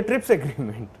tune with the TRIPS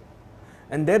agreement,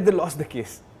 and there they lost the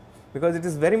case, because it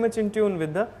is very much in tune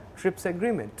with the TRIPS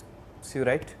agreement. So, you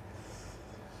write,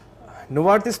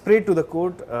 Novartis prayed to the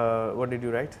court, what did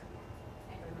you write?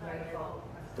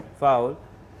 Foul,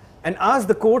 and asked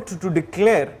the court to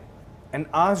declare,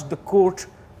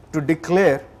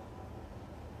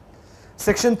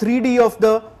 section 3D of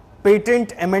the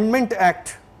Patent Amendment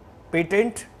Act,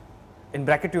 patent in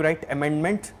bracket you write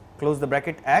amendment, close the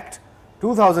bracket, Act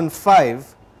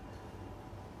 2005,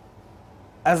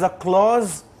 as a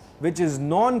clause which is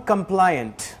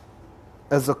non-compliant,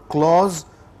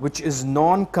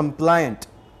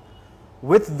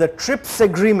 with the TRIPS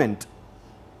agreement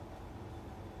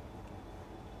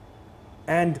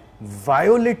and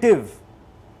violative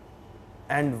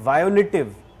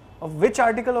of which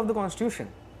article of the Constitution?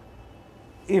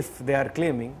 If they are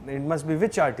claiming, then it must be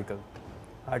which article?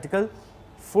 Article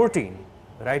 14,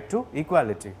 right to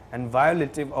equality, and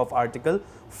violative of Article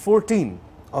 14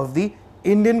 of the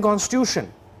Indian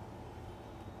Constitution.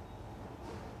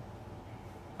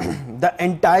 The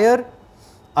entire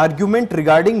argument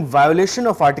regarding violation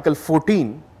of Article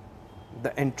 14,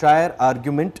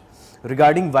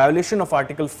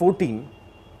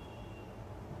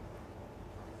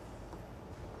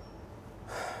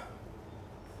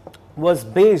 was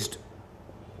based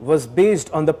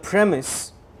on the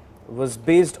premise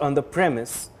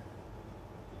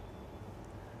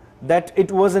that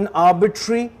it was an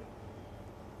arbitrary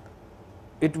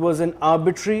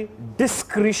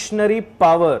discretionary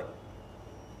power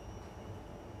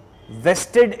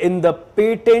vested in the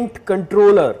patent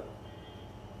controller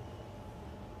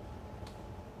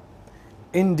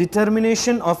in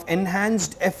determination of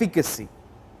enhanced efficacy.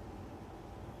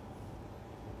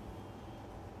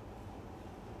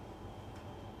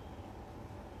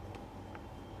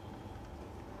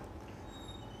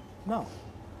 Now,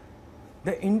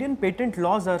 the Indian patent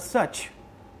laws are such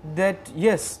that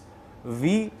yes,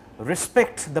 we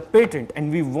respect the patent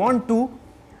and we want to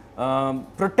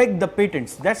protect the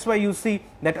patents. That's why you see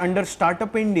that under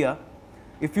Startup India,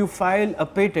 if you file a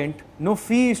patent, no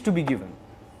fee is to be given.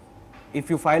 If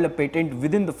you file a patent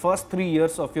within the first 3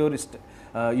 years of your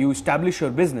you establish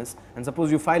your business, and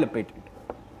suppose you file a patent,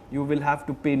 you will have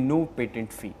to pay no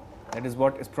patent fee. That is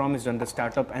what is promised under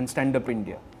Startup and Stand Up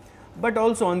India. But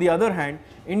also on the other hand,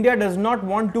 India does not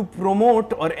want to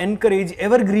promote or encourage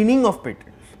evergreening of patents.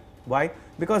 Why?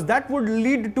 Because that would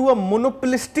lead to a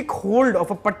monopolistic hold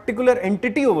of a particular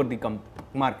entity over the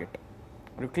market.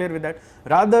 Are you clear with that?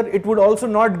 Rather, it would also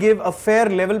not give a fair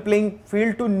level playing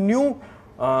field to new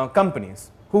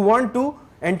companies who want to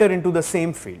enter into the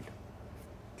same field.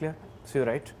 Clear? So you're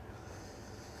right.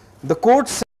 The court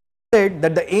said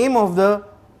that the aim of the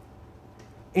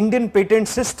Indian patent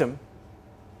system,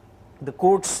 the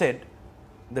court said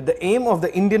that the aim of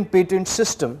the Indian patent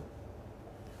system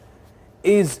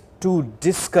is to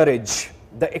discourage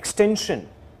the extension,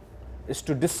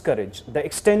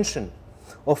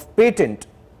 of patent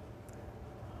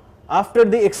after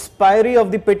the expiry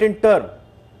of the patent term,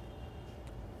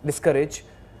 discourage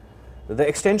the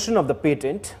extension of the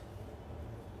patent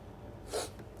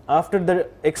after the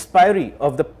expiry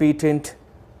of the patent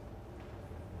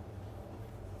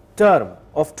term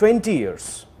of 20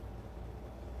 years,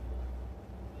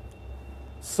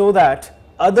 so that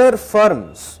other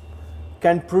firms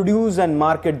can produce and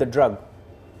market the drug,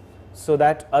 so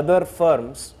that other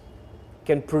firms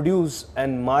can produce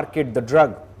and market the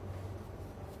drug.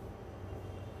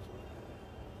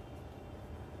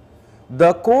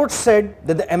 The court said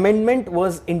that the amendment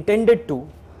was intended to,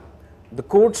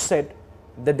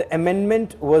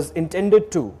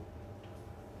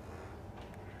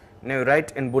 now you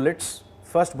write in bullets,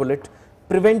 first bullet,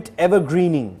 prevent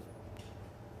evergreening.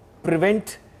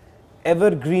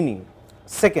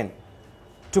 Second,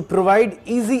 to provide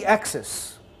easy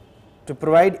access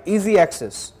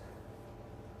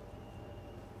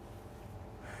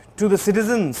to the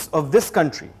citizens of this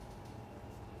country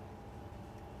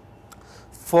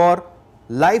for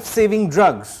life-saving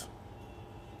drugs,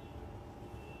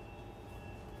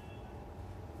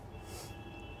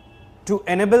 to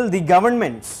enable the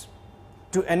governments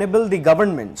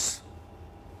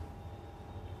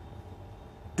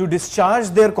to discharge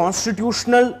their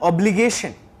constitutional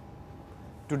obligation,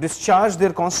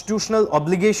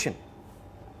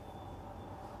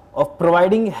 of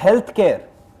providing health care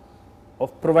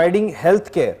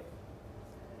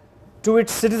to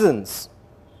its citizens.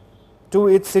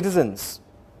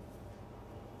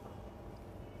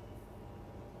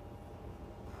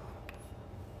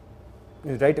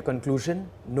 You write a conclusion.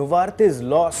 Novartis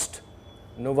lost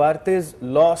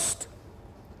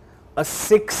a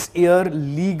 6-year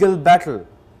legal battle,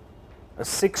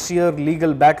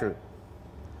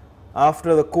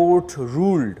 after the court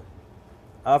ruled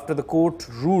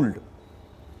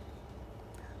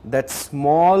that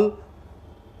small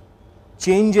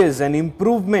changes and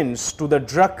improvements to the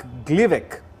drug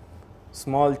Glivec,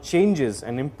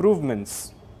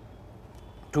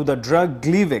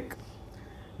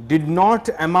 did not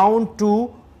amount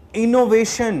to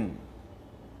innovation,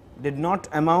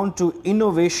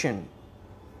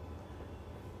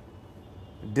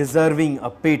 deserving a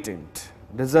patent.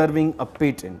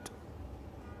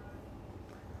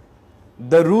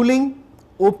 The ruling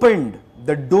opened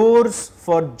the doors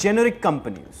for generic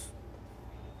companies.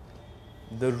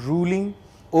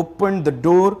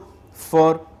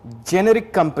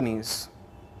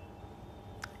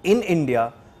 In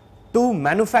India to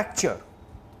manufacture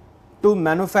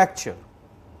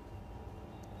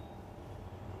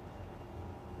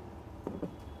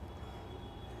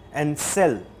and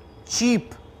sell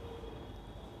cheap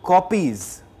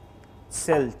copies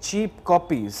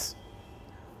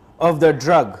of the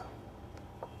drug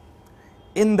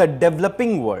in the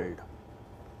developing world.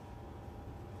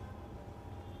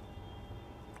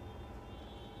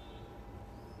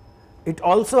 It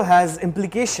also has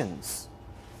implications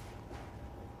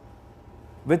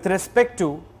with respect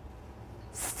to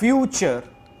future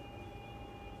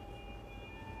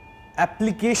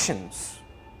applications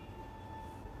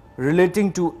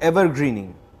relating to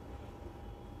evergreening.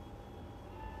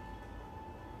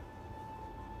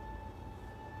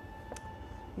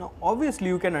 Now, obviously,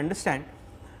 you can understand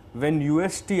when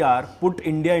USTR put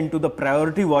India into the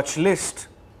priority watch list,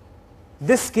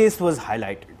 this case was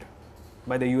highlighted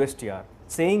by the USTR,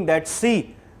 saying that,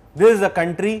 see, this is a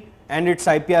country and its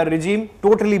IPR regime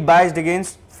totally biased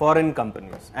against foreign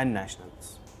companies and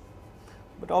nationals.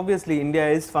 But obviously, India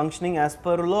is functioning as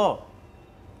per law,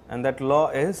 and that law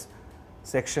is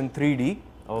Section 3D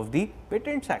of the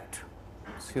Patents Act.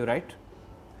 So, you right.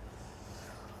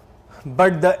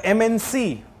 But the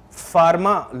MNC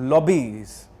pharma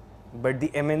lobbies,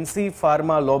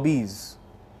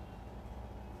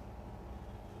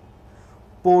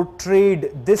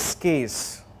 portrayed this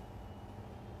case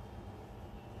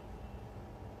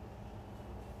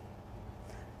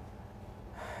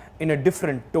in a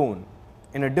different tone,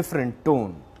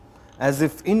 as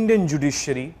if Indian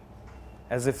judiciary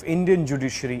as if Indian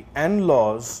judiciary and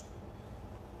laws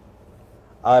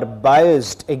are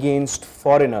biased against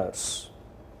foreigners.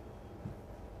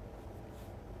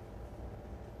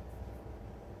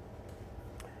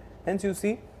 Hence you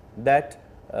see that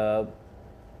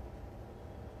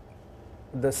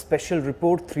the special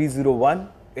report 301,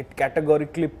 it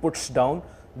categorically puts down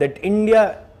that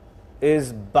India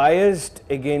is biased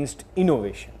against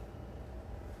innovation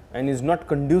and is not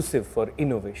conducive for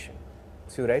innovation.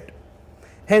 See, right?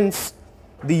 Hence,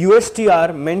 the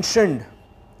USTR mentioned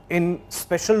in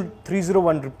special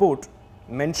 301 report,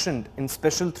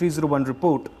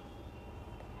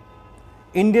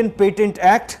 Indian Patent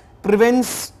Act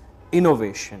prevents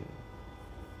innovation.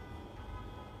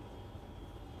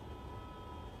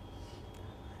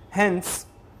 Hence,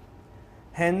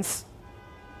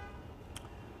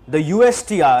 the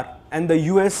USTR and the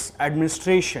US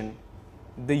administration,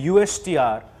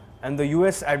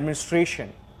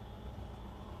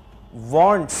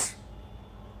 wants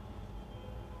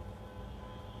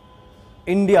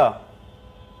India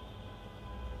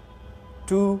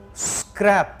to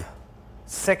scrap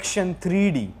section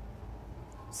 3D,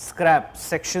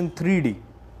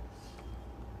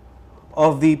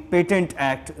 of the Patent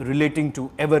Act relating to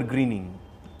evergreening.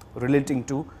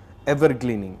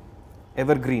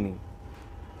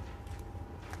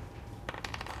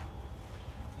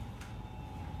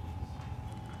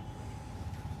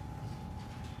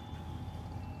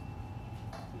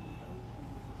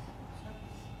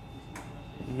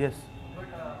 Yes. But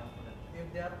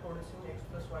if they are producing X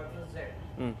plus Y plus Z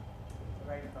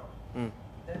right now,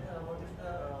 then what is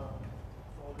the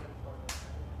problem for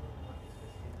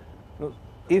No,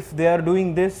 if they are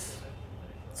doing this,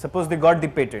 suppose they got the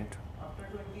patent after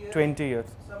 20 years,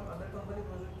 some other company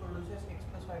produces X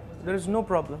plus Y plus Z. there is no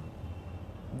problem.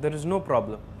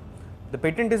 The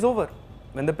patent is over.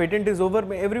 When the patent is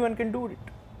over, everyone can do it.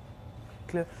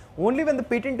 Clear? Only when the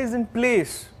patent is in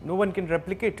place, no one can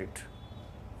replicate it.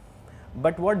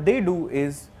 But what they do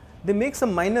is they make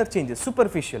some minor changes,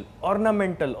 superficial,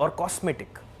 ornamental or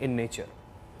cosmetic in nature.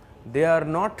 They are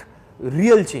not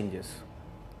real changes,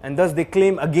 and thus they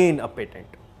claim again a patent.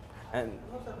 And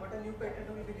No sir, but a new patent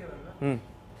will be given, no?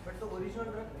 But the original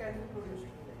drug can be produced.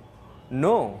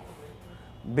 no,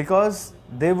 because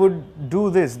they would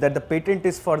do this, that the patent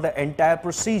is for the entire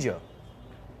procedure,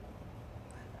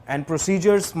 and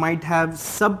procedures might have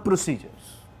sub-procedures.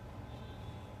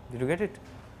 Did you get it?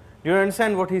 Do you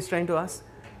understand what he is trying to ask?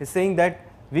 He is saying that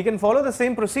we can follow the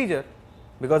same procedure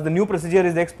because the new procedure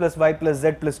is X plus Y plus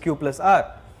Z plus Q plus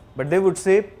R, but they would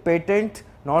say patent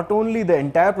not only the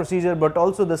entire procedure but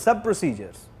also the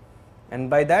sub-procedures, and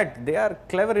by that they are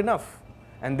clever enough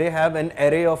and they have an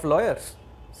array of lawyers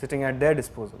sitting at their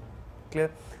disposal.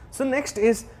 Clear? So next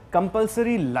is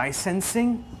compulsory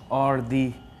licensing or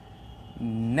the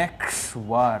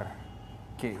Nexwar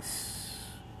case.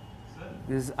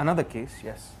 This is another case,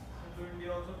 yes. So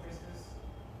India also faces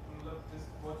this,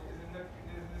 what is in this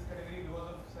category because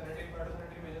of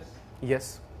phytosanitary measures?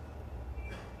 Yes.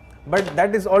 But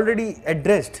that is already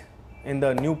addressed in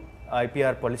the new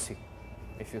IPR policy,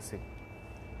 if you see.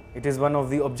 It is one of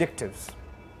the objectives.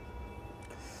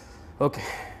 Okay.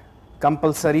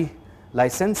 Compulsory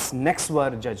license,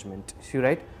 Nexwar judgment. See,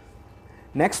 right?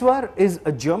 Nexwar is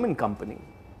a German company.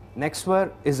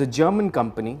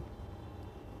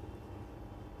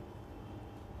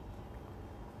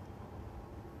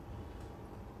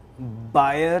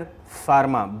 Bayer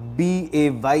Pharma,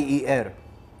 B-A-Y-E-R.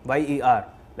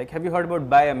 Like, have you heard about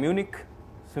Bayer Munich?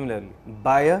 Similarly,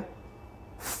 Bayer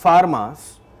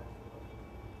Pharma's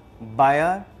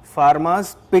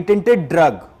patented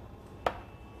drug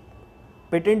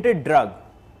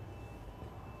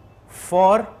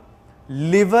for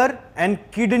liver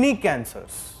and kidney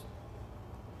cancers.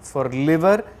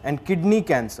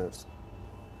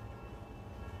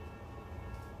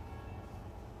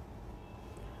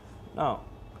 Now,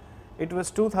 it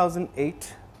was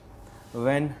 2008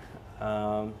 when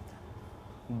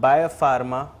Bayer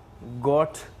Pharma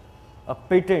got a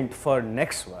patent for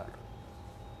Nexwar.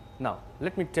 Now,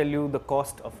 let me tell you the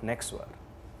cost of Nexwar.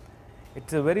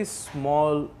 It's a very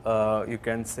small, you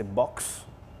can say, box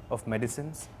of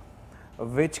medicines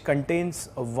which contains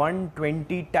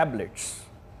 120 tablets,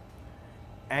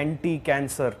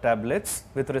 anti-cancer tablets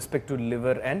with respect to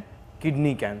liver and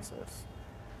kidney cancers.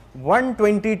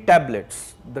 120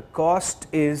 tablets, the cost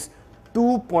is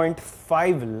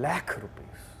 2.5 lakh rupees.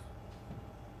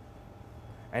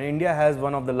 And India has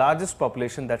one of the largest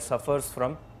population that suffers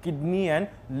from kidney and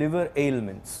liver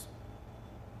ailments.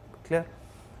 Clear?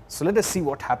 So let us see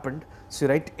what happened. So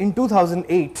right, in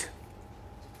 2008,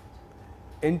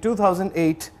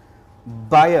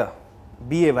 Bayer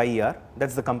BAYER,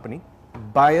 that's the company.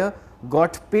 Bayer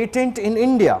got patent in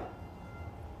India.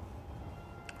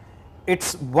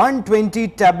 Its 120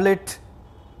 tablet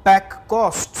pack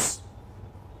costs.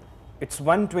 Its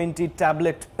 120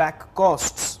 tablet pack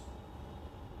costs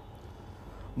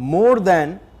more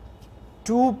than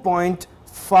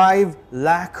 2.5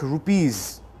 lakh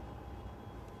rupees.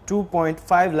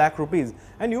 2.5 lakh rupees.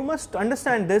 And you must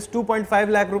understand this 2.5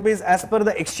 lakh rupees as per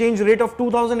the exchange rate of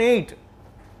 2008.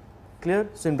 Clear?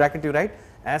 So in bracket you write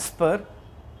as per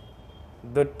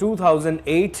the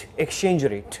 2008 exchange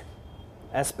rate.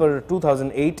 As per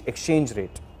 2008 exchange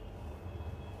rate.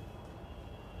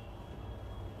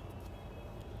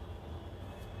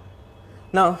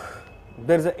 Now,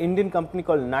 there is an Indian company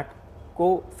called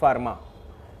Natco Pharma.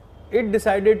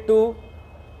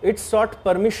 It sought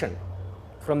permission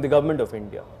from the government of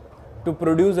India to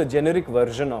produce a generic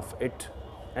version of it,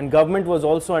 and government was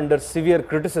also under severe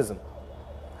criticism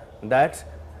that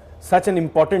such an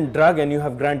important drug and you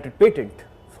have granted patent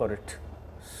for it.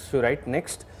 So, right,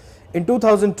 next. In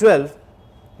 2012,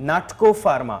 Natco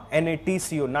Pharma,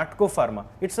 NATCO, Natco Pharma,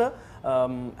 it's a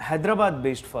Hyderabad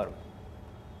based firm.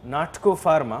 Natco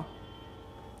Pharma,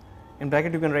 in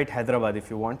bracket you can write Hyderabad if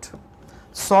you want,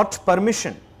 sought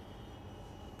permission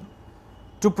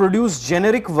to produce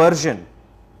generic version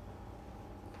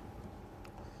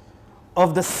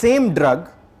of the same drug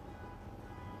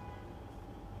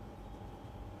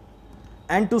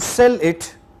and to sell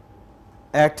it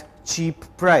at cheap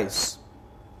price.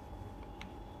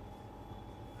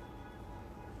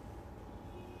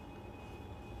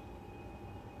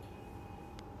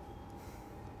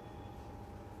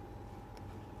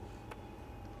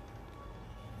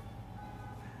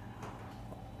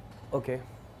 Okay,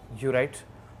 you write.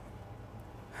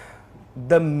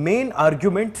 The main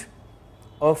argument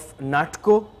of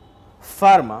Natco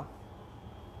Pharma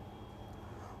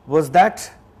was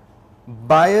that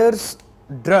Bayer's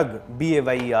drug,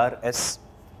 BAYERS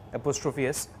apostrophe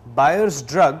S, Bayer's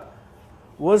drug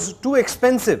was too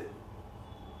expensive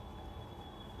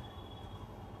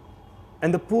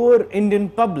and the poor Indian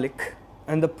public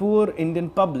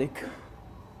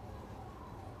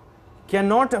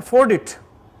cannot afford it.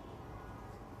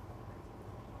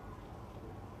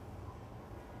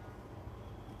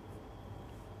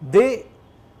 They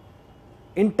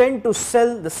intend to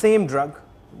sell the same drug.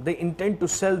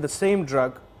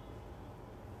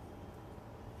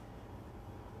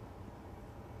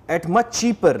 At much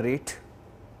cheaper rate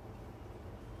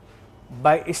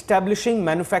by establishing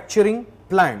manufacturing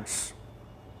plants.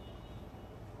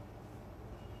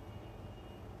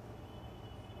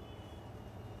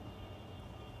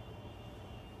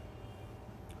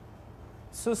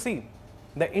 So see,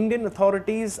 the Indian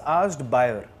authorities asked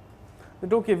Bayer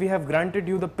that okay, we have granted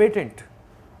you the patent,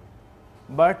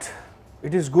 but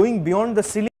it is going beyond the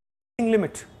ceiling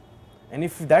limit, and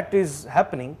if that is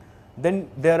happening,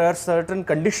 then there are certain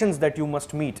conditions that you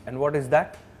must meet. And what is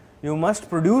that? You must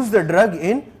produce the drug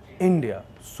in India.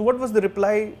 So what was the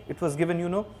reply it was given? You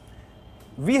know,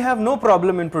 we have no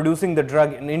problem in producing the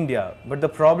drug in India, but the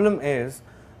problem is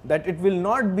that it will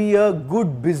not be a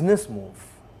good business move.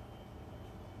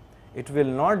 It will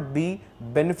not be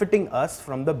benefiting us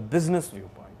from the business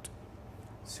viewpoint.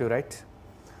 So, right.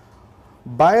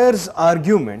 Bayer's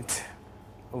argument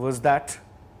was that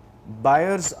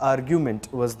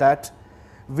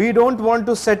we don't want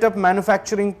to set up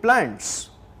manufacturing plants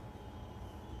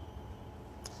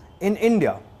in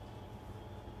India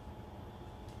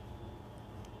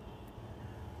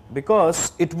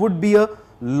because it would be a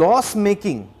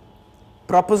loss-making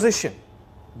proposition.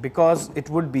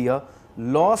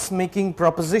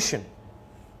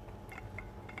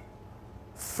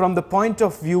 From the point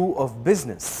of view of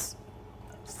business.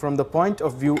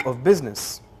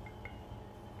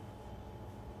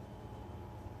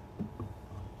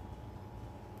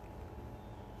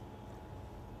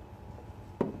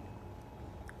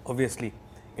 Obviously,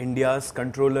 India's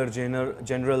Controller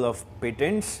General of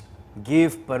Patents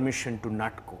gave permission to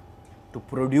Natco to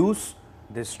produce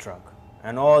this drug,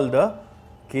 and all the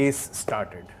case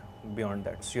started beyond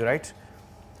that. So, you write,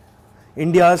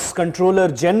 India's Controller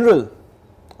General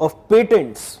of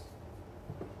Patents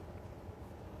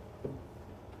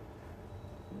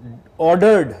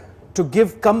ordered to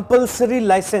give compulsory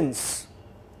license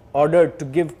to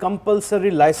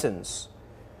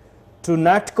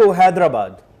Natco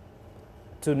Hyderabad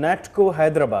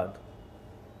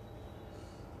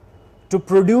to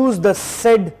produce the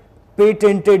said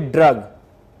patented drug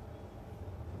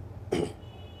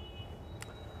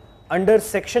under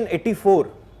section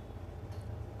 84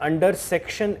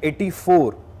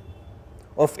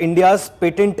 of India's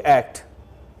Patent Act.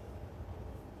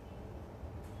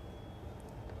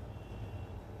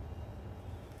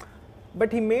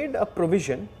 but he made a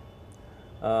provision.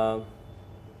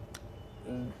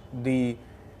 The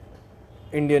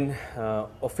Indian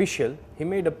official, he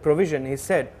made a provision. He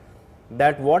said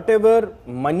that whatever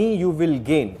money you will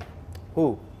gain,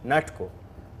 who? NATCO,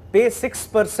 pay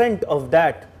 6% of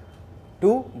that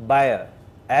to buyer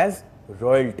as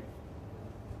royalty.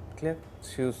 Clear?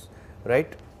 Shoes,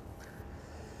 right?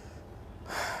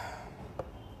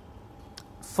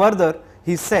 Further,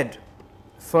 he said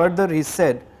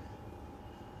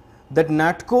that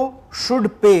NATCO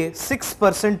should pay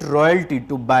 6% royalty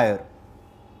to buyer.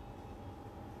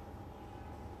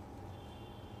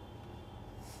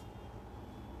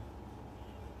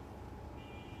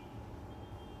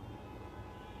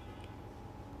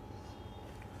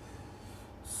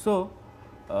 So,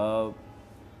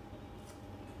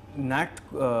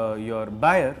 your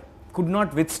buyer could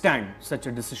not withstand such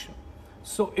a decision.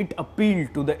 So, it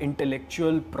appealed to the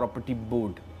Intellectual Property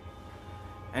Board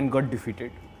and got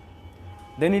defeated.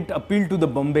 Then it appealed to the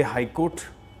Bombay High Court,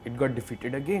 it got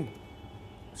defeated again.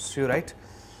 So, right?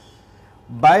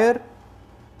 Buyer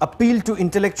appealed to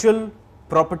Intellectual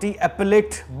Property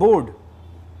Appellate Board,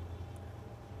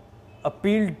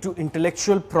 appealed to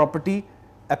Intellectual Property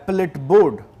Appellate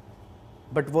Board,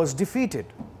 but was defeated.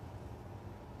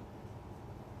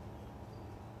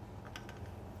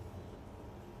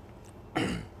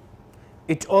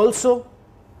 It also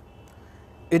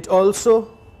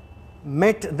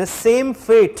met the same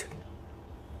fate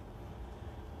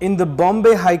in the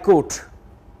Bombay High Court.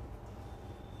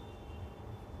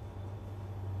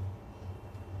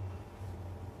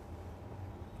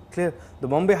 Clear? The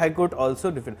Bombay High Court also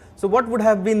defeated. So, what would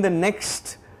have been the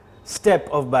next step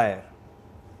of buyer?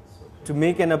 To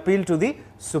make an appeal to the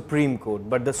Supreme Court.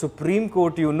 But the Supreme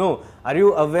Court, you know, are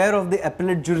you aware of the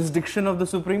appellate jurisdiction of the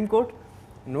Supreme Court?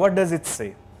 And what does it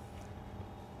say?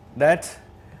 That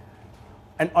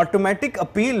an automatic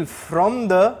appeal from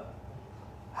the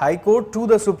High Court to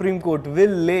the Supreme Court will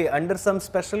lay under some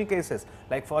special cases.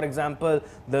 Like for example,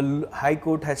 the High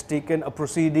Court has taken a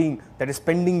proceeding that is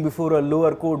pending before a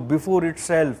lower court, before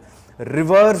itself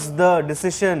reverse the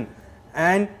decision,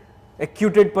 and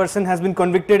acquitted person has been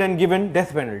convicted and given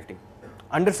death penalty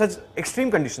under such extreme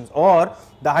conditions. Or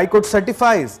the High Court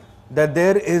certifies that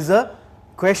there is a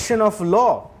question of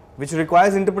law which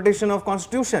requires interpretation of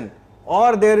constitution,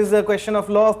 or there is a question of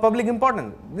law of public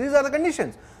importance. These are the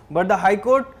conditions. But the High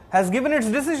Court has given its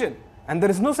decision and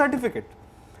there is no certificate.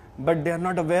 But they are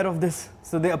not aware of this.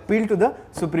 So they appeal to the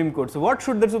Supreme Court. So what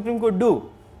should the Supreme Court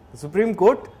do? The Supreme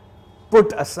Court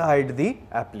put aside the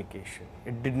application.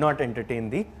 It did not entertain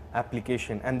the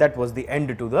application, and that was the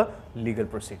end to the legal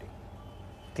proceeding.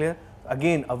 Clear?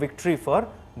 Again, a victory for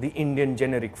the Indian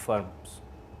generic firms.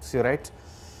 See, right?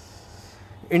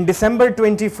 In December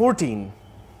 2014,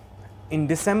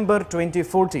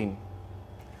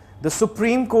 the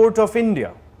Supreme Court of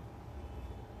India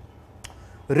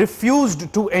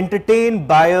refused to entertain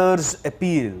buyer's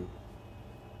appeal,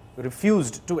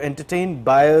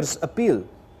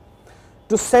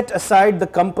 to set aside the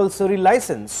compulsory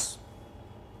license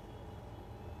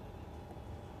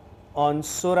on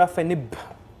sorafenib.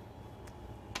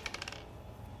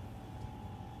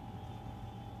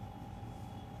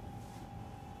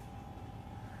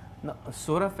 Now,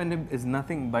 sorafenib is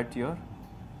nothing but your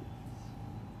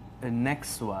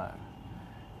Nexvar.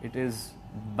 It is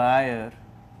Bayer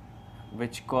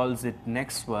which calls it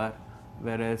Nexvar,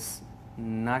 whereas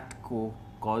NATCO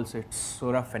calls it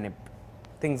sorafenib.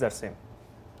 Things are same.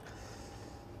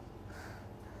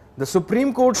 The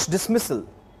Supreme Court's dismissal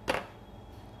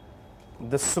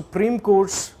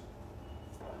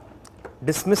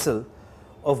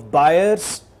of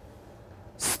Bayer's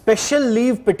special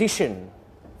leave petition.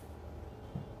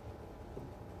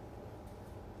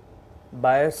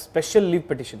 Bayer's special leave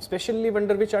petition. Special leave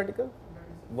under which article?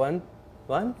 1.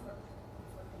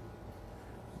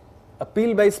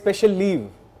 Appeal by special leave.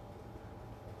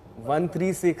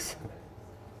 136.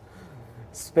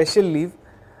 Special leave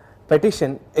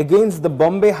petition against the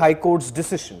Bombay High Court's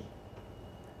decision.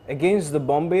 Against the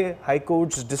Bombay High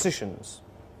Court's decisions,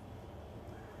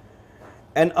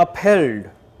 and upheld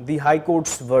the High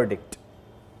Court's verdict.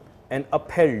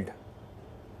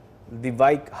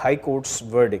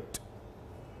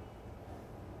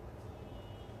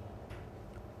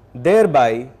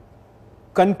 Thereby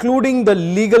concluding the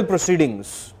legal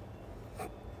proceedings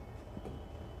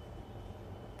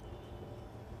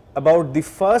about the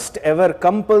first ever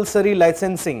compulsory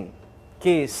licensing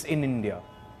case in India.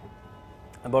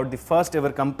 For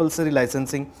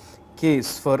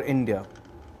India.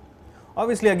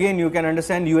 Obviously, again you can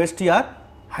understand USTR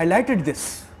highlighted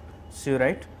this. So,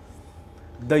 right?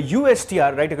 The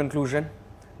USTR, write a conclusion.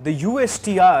 the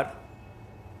USTR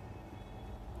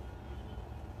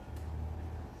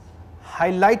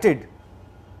highlighted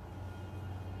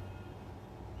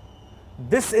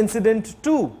this incident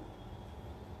too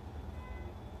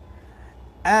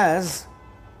as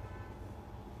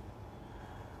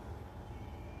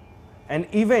an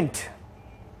event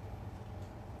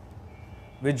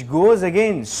which goes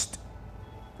against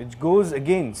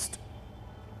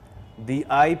the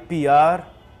IPR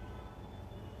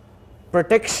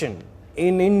protection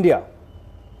in India.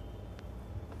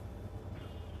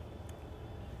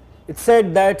 It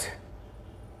said that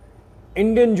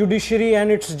Indian judiciary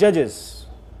and its judges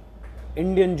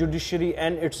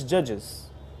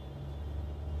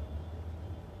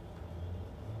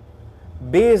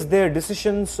base their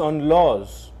decisions on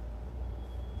laws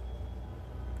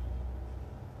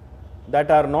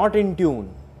that are not in tune,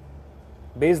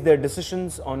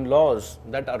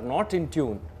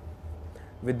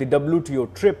 with the WTO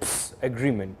TRIPS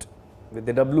agreement,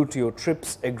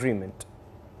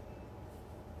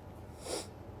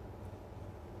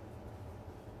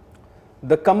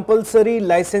 The compulsory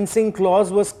licensing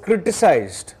clause was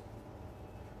criticized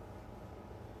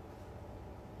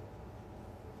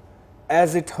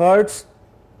as it hurts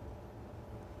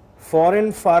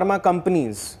foreign pharma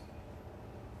companies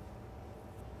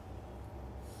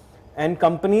and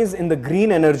companies in the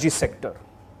green energy sector.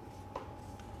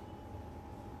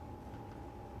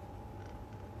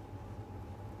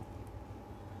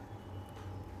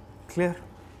 Clear?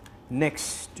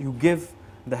 Next, you give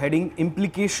the heading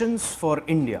implications for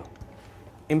India.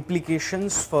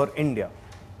 Implications for India.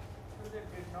 So they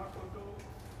did not go to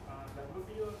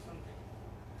WTO or something?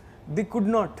 They could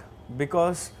not,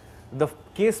 because the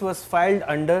case was filed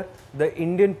under the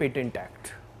Indian Patent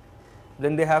Act.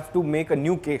 Then they have to make a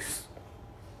new case.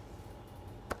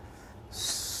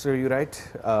 So you write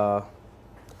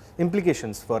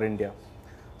implications for India.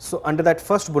 So under that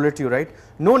first bullet you write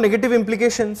no negative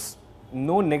implications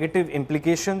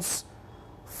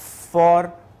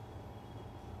for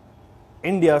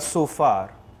India so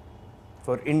far,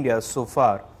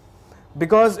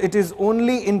 because it is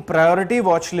only in priority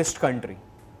watch list country,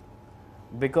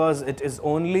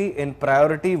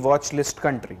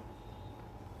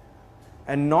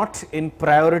 and not in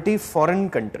priority foreign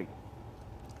country,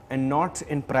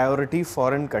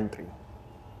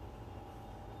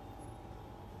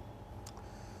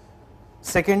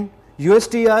 Second,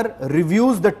 USTR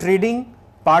reviews the trading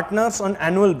partners on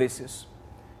annual basis.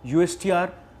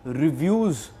 USTR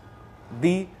reviews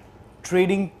the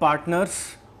trading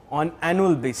partners on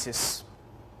annual basis.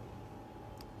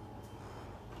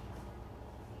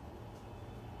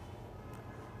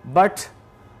 But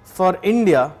for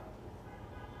India,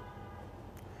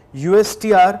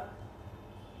 USTR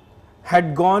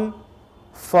had gone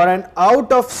for an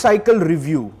out of cycle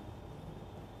review.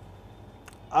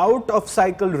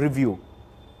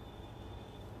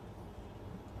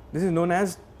 This is known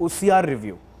as OCR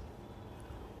review.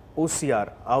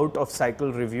 Out of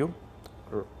cycle review,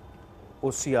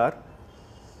 OCR,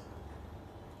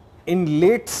 in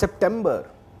late September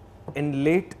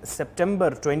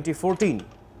 2014.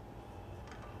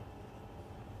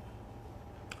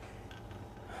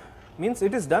 Means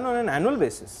it is done on an annual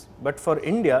basis, but for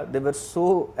India they were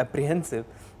so apprehensive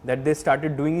that they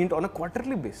started doing it on a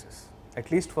quarterly basis, at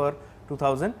least for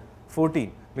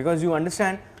 2014, because you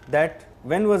understand that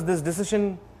when was this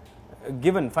decision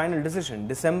given, final decision?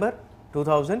 December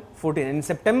 2014. In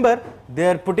September they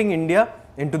are putting India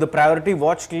into the priority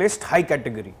watch list high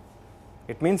category.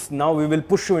 It means now we will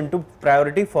push you into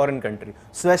priority foreign country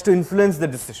so as to influence the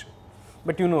decision.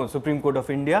 But you know, Supreme Court of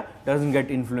India doesn't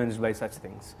get influenced by such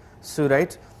things. So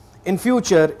right, in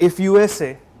future if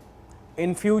USA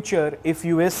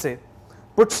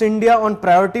puts India on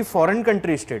priority foreign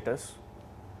country status,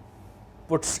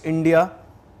 puts India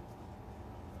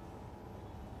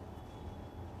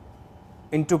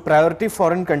into priority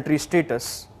foreign country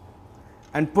status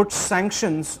and puts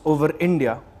sanctions over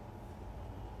India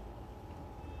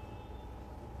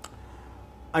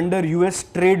under US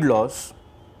trade laws,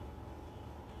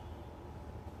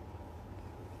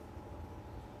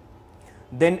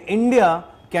 then India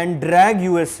can drag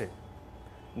USA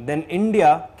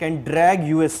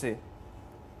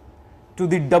to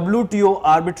the WTO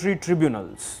arbitrary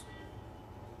tribunals.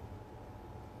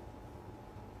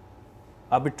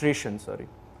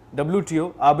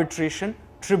 WTO arbitration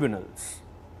tribunals,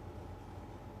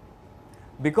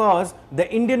 because the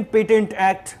Indian Patent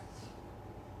Act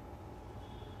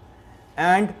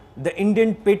and the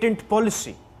Indian Patent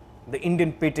Policy,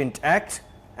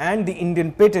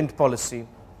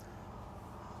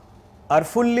 are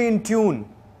fully in tune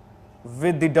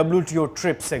with the WTO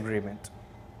TRIPS agreement,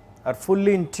 are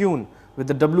fully in tune with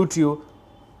the WTO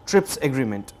TRIPS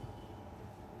agreement.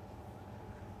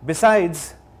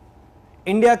 Besides,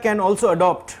 India can also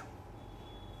adopt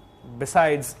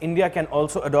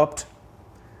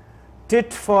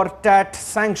tit for tat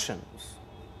sanctions.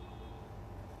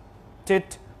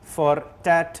 Tit for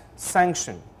tat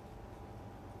sanction.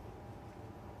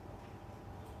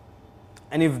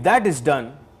 And if that is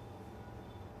done,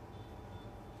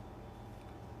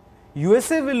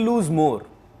 USA will lose more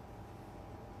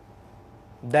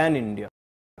than India.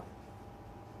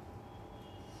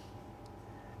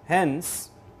 Hence,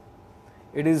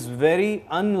 it is very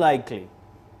unlikely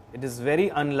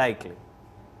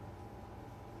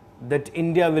that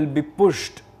India will be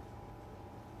pushed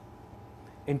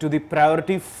into the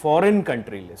priority foreign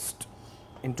country list.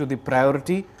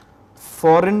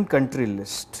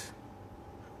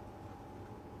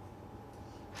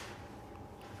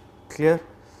 Clear?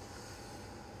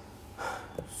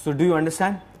 So do you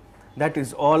understand? That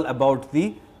is all about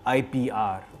the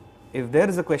IPR. If there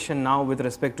is a question now with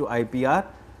respect to IPR,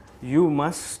 you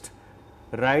must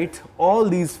write all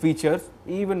these features,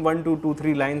 even 1, 2, 2,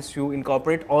 3 lines, you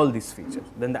incorporate all these features.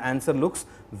 Then the answer looks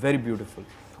very beautiful.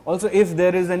 Also, if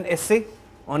there is an essay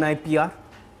on IPR,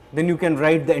 then you can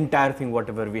write the entire thing,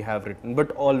 whatever we have written,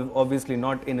 but obviously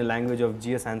not in a language of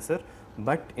GS answer,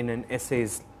 but in an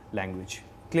essays language.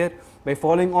 Clear? By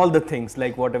following all the things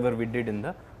like whatever we did in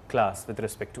the class with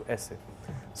respect to essay.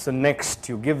 So next,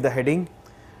 you give the heading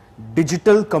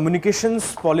Digital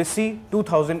Communications Policy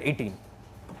 2018.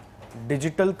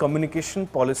 Digital Communication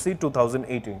Policy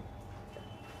 2018.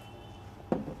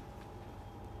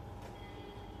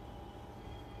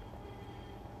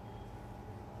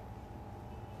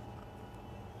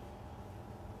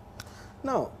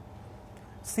 Now,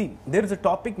 see, there is a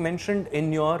topic mentioned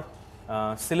in your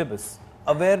syllabus,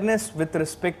 awareness with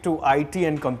respect to IT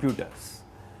and computers.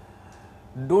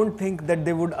 Don't think that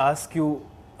they would ask you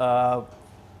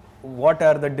what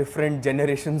are the different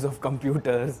generations of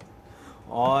computers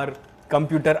or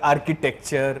computer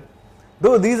architecture,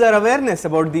 though these are awareness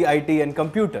about the IT and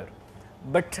computer.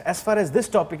 But as far as this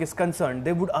topic is concerned,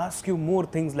 they would ask you more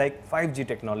things like 5G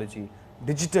technology,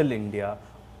 digital India,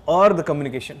 or the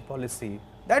communication policy.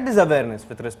 That is awareness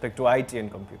with respect to IT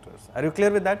and computers. Are you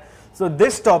clear with that? So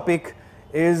this topic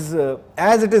is,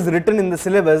 as it is written in the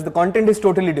syllabus, the content is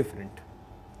totally different.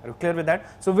 Are you clear with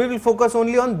that? So we will focus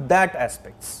only on that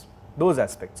aspects, those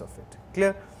aspects of it.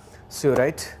 Clear? So you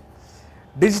write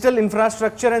digital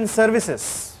infrastructure and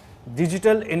services.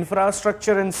 Digital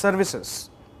infrastructure and services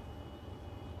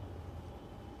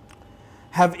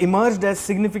have emerged as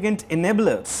significant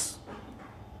enablers.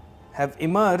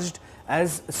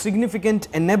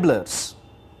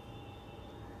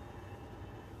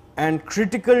 And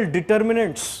critical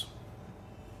determinants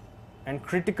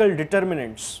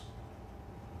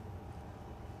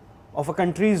of a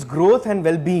country's growth and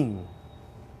well-being.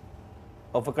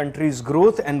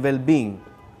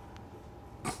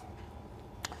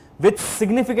 With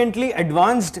significantly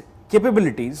advanced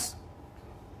capabilities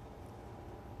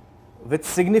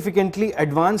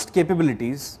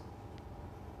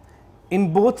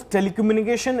in both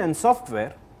telecommunication and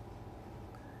software,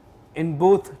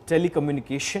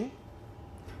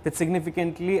 with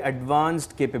significantly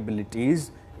advanced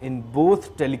capabilities in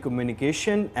both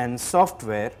telecommunication and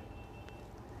software,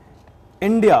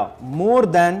 India, more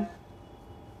than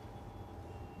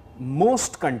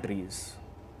most countries,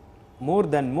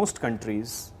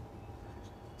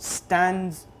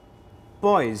 stands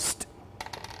poised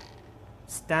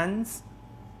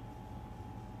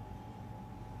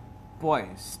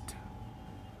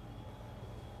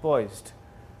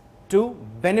to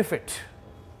benefit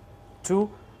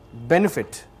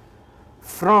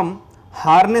from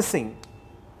harnessing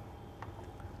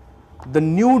the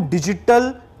new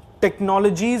digital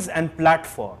technologies and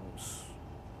platforms.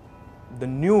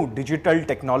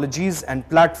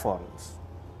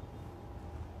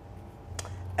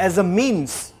 As a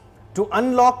means to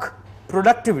unlock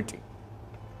productivity.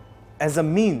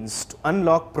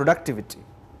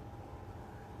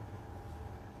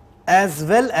 As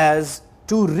well as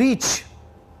to reach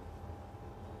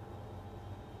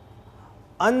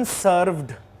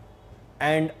unserved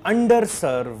and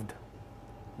underserved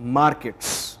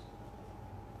markets,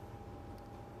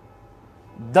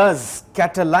 thus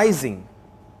catalyzing,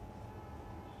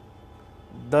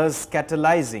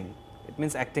 it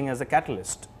means acting as a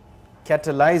catalyst,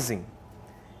 catalyzing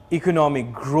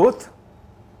economic growth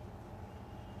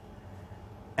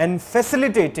and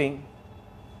facilitating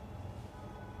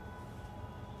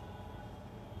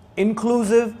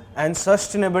inclusive and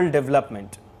sustainable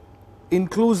development.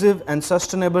 inclusive and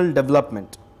sustainable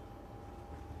development.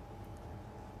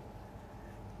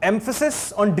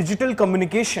 Emphasis on digital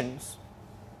communications.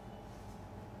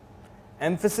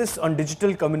 Emphasis on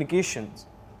digital communications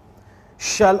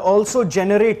shall also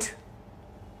generate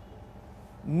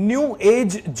new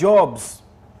age jobs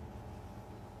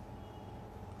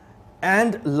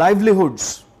and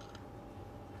livelihoods,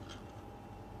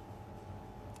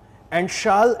 and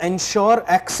shall ensure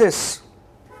access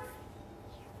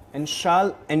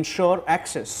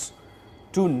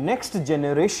to next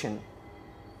generation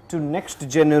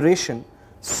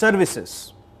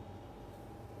services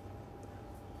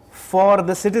for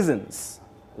the citizens,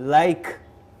 like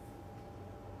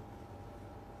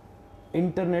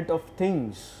Internet of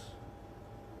Things,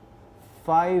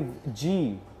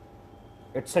 5G,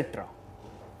 etc.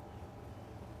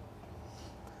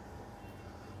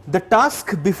 The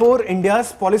task before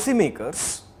India's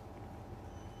policymakers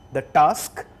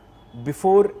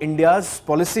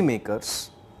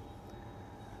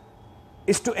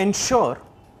is to ensure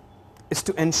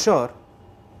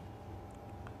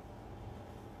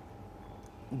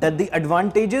that the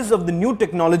advantages of the new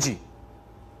technology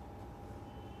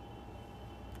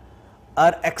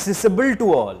are accessible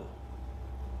to all.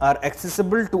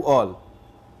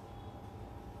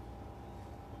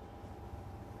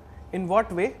 In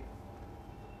what way?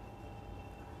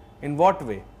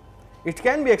 It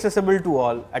can be accessible to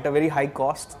all at a very high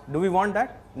cost. Do we want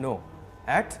that? No.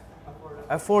 At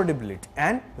affordability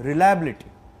and reliability.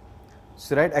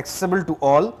 So, right, accessible to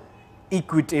all,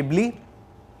 equitably,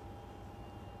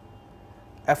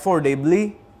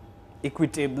 affordably,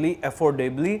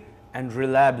 and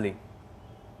reliably.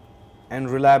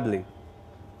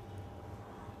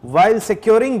 While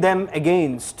securing them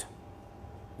against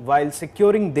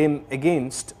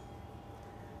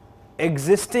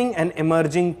existing and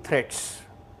emerging threats.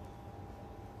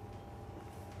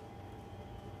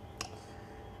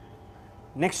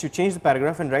 Next, you change the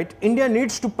paragraph and write, India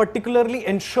needs to particularly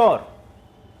ensure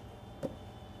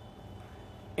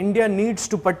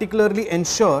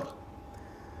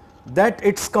that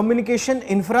its communication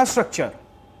infrastructure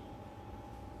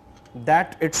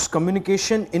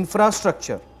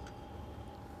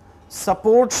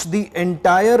supports the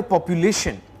entire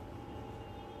population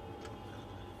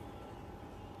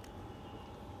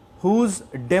whose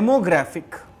demographic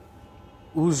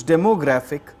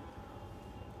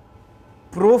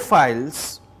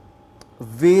profiles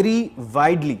vary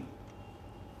widely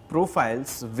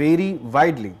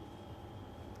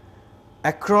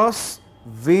across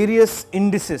various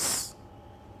indices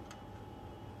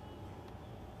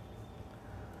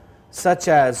such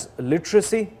as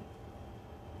literacy,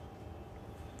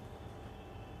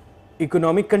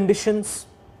 economic conditions,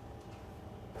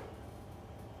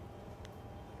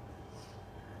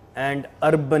 and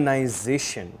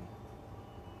urbanization.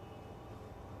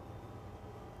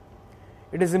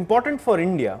 It is important for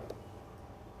India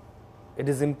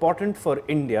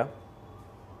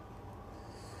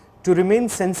to remain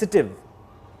sensitive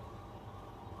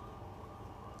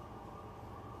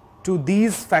to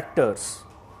these factors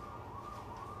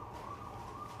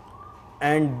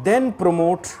and then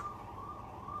promote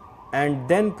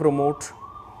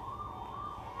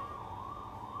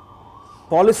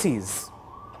policies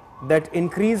that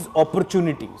increase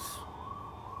opportunities.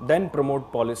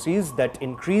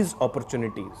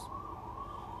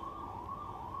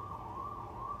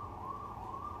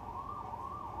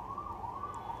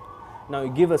 Now you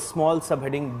give a small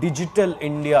subheading, Digital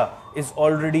India is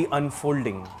already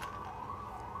unfolding.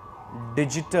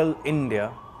 Digital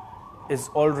India is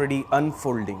already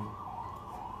unfolding.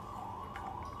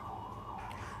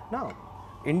 Now,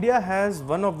 India has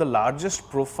one of the largest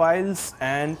profiles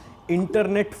and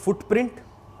internet footprint.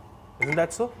 Isn't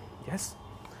that so? Yes.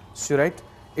 So, right.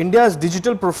 India's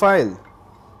digital profile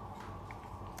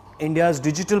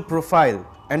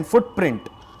and footprint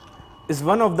is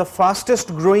one of the fastest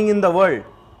growing in the world,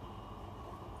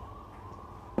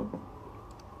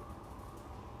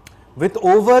 with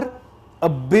over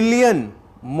 1 billion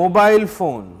mobile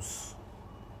phones.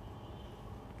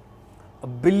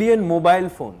 1 billion mobile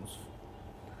phones.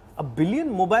 1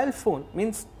 billion mobile phone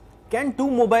means, can two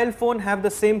mobile phones have the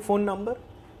same phone number?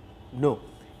 No.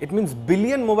 It means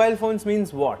billion mobile phones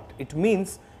means what? It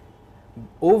means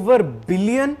over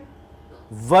billion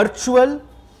virtual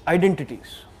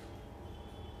identities.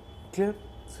 Clear?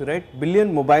 So, write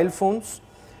billion mobile phones.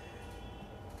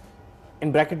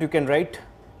 In bracket you can write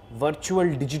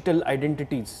virtual digital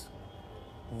identities.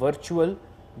 Virtual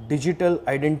digital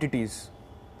identities.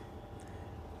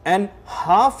 And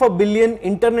 500 million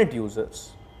internet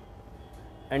users.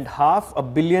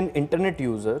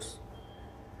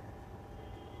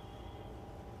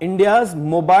 India's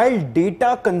mobile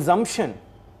data consumption,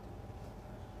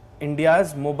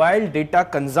 India's mobile data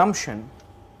consumption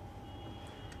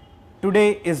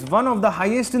today is one of the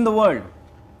highest in the world.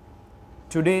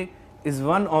 Today is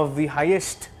one of the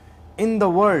highest in the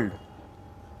world.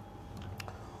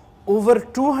 Over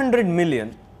 200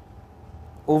 million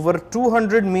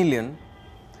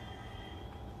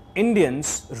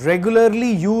Indians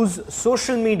regularly use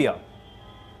social media.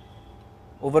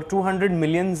 Over 200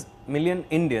 million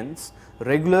Indians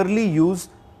regularly use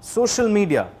social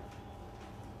media.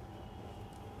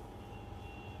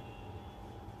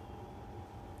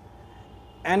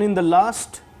 And in the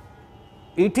last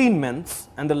 18 months,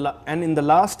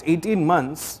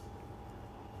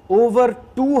 over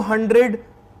 200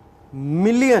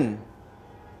 million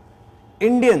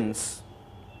Indians,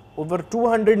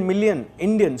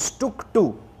 took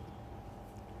to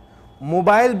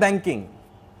mobile banking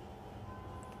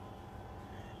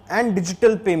and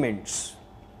digital payments,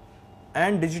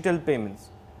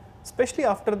 especially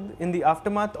in the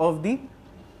aftermath of the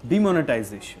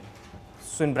demonetization.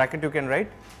 So in bracket you can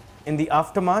write, in the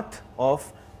aftermath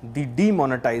of the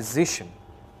demonetization.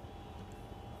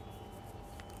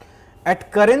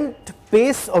 At current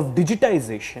pace of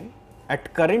digitization,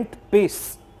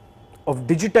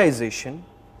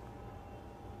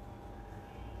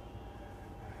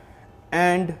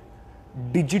 and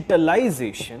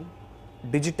digitalization,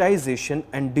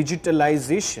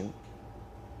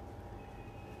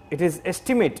 it is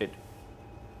estimated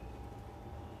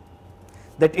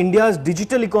that India's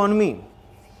digital economy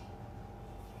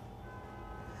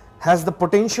has the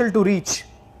potential to reach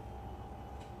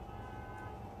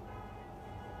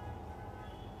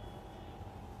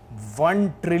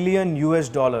 $1 trillion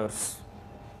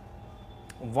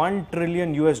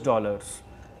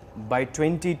by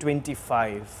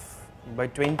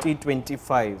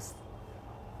 2025.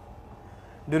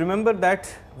 Do you remember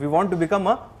that we want to become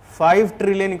a 5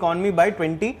 trillion economy by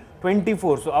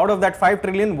 2024? So out of that 5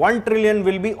 trillion, 1 trillion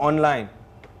will be online.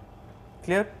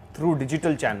 Clear? Through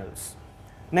digital channels.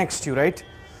 Next you write,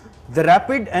 the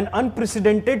rapid and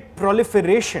unprecedented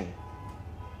proliferation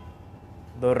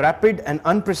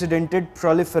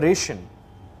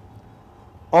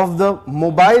of the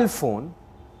mobile phone,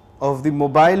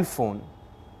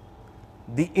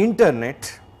 the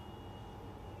internet,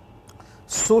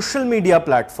 social media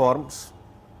platforms,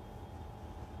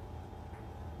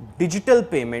 digital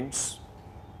payments,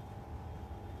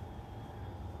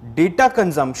 data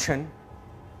consumption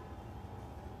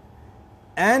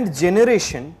and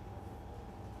generation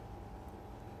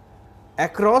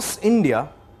across India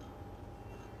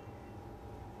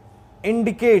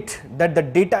indicate that the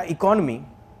data economy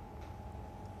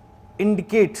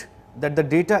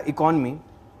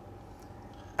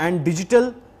and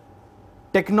digital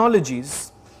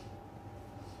technologies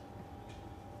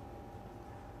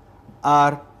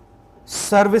are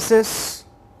services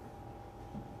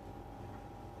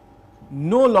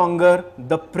no longer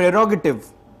the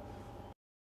prerogative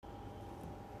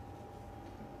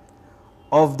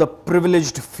of the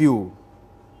privileged few.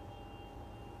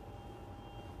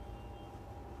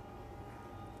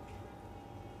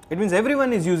 It means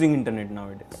everyone is using internet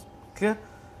nowadays. Clear?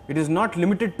 It is not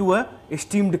limited to a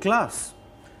esteemed class.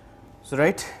 So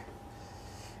right,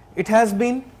 it has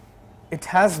been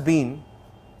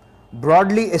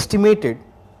broadly estimated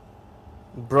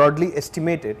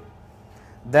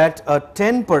that a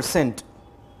 10%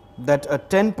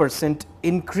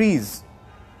 increase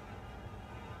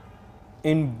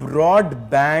in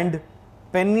broadband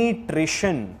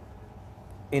penetration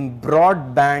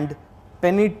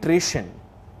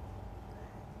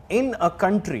in a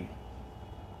country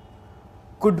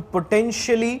could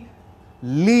potentially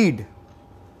lead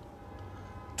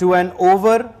to an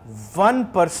over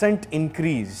 1%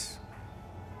 increase,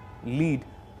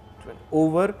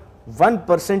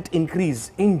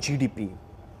 in GDP.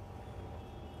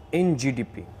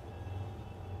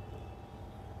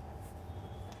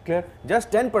 Clear?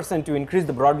 Just 10% to increase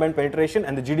the broadband penetration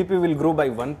and the GDP will grow by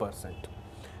 1%.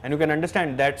 And you can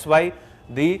understand that's why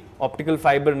the optical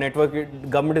fiber network,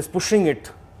 government is pushing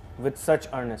it with such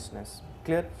earnestness.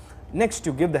 Clear? Next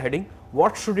you give the heading,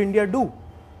 what should India do?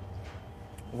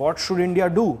 What should India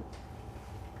do?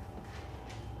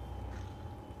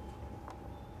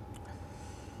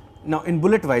 Now in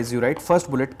bullet wise you write, first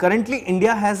bullet, currently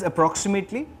India has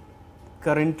approximately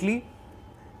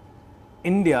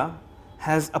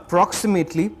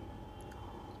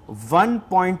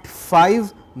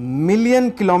 1.5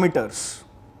 million kilometers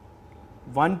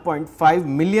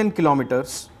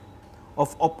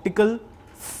of optical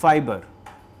fiber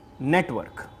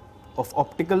network.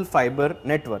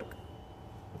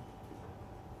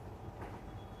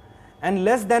 and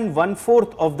less than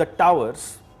 1/4 of the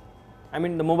towers, I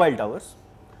mean the mobile towers,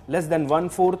 less than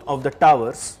 1/4 of the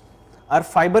towers are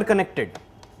fiber connected,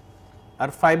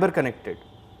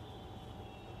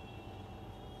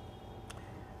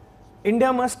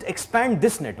 India must expand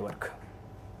this network.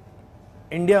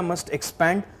 India must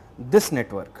expand this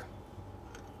network.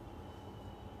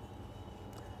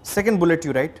 Second bullet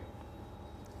you write,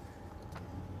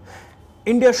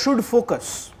 India should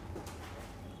focus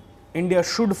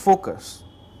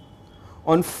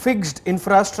on fixed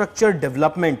infrastructure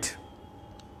development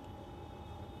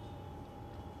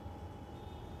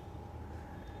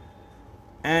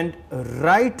and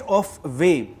right of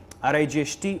way,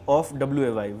 RIGHT of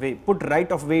WAY, way, put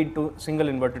right of way into single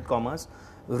inverted commas,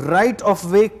 right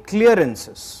of way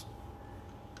clearances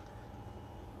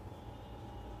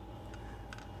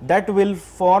that will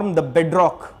form the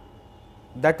bedrock,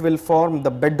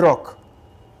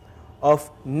 of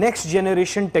next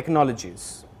generation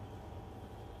technologies.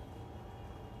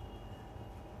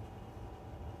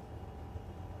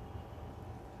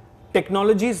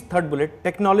 Technologies, third bullet,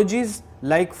 technologies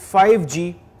like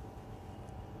 5G,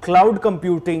 cloud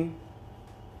computing,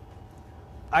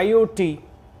 IoT,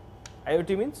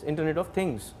 IoT means Internet of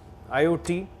Things,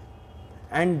 IoT,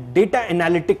 and data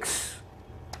analytics.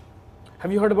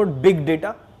 Have you heard about big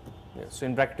data? Yes, so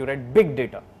in bracket you write big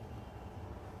data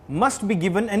must be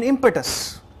given an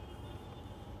impetus.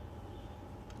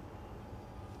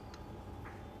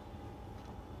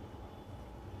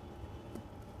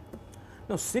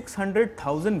 Now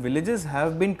 600,000 villages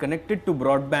have been connected to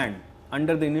broadband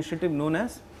under the initiative known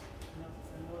as,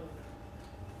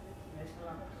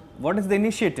 what is the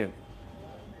initiative?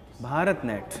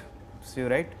 BharatNet. So you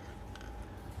write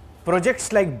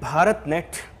projects like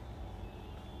BharatNet,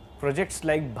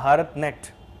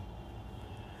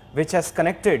 which has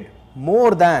connected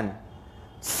more than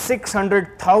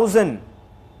 600,000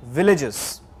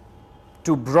 villages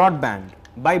to broadband,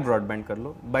 by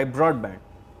broadband,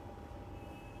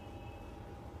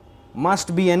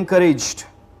 must be encouraged.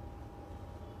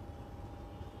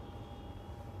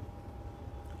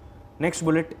 Next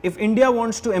bullet, if India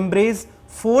wants to embrace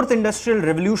fourth industrial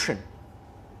revolution,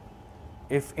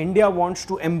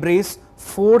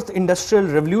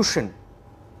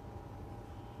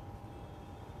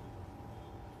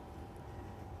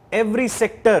 every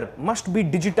sector must be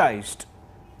digitized.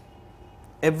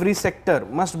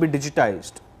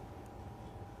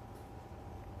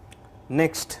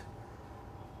 Next,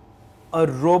 a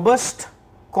robust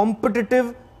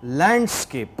competitive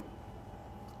landscape,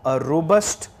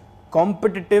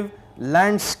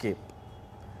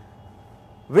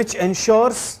 which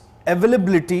ensures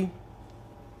availability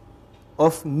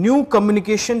of new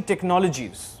communication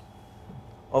technologies,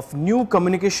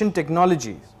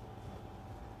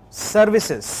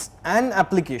 services and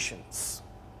applications.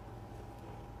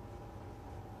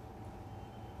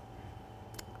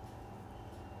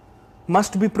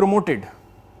 Must be promoted.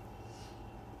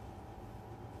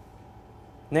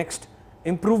 Next,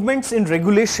 improvements in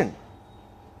regulation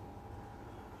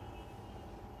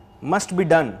must be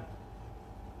done.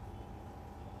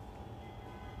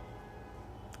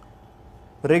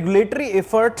 Regulatory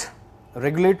effort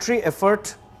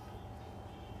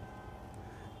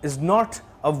is not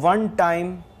a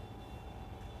one-time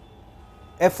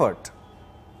effort,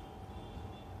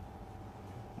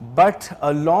 but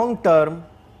a long-term,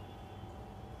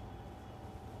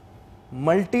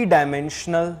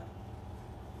 multi-dimensional,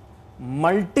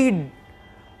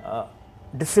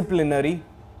 multidisciplinary,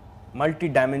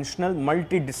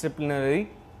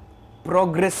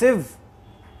 progressive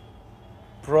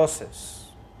process.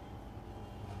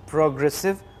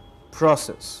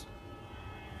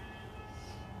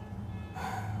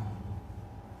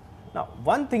 Now,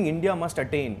 one thing India must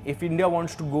attain if India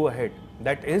wants to go ahead,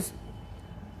 that is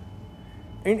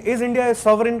India a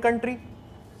sovereign country?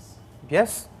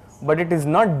 Yes, but it is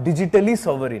not digitally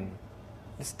sovereign.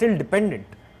 It's still dependent.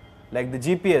 Like the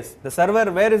GPS, the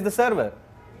server, where is the server?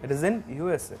 It is in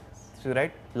USA. So,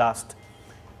 right? Last,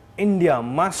 India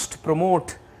must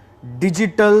promote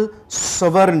digital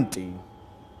sovereignty.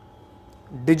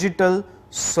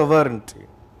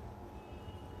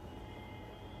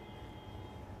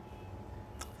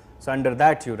 So under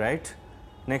that you write,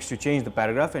 next you change the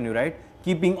paragraph and you write,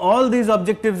 keeping all these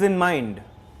objectives in mind,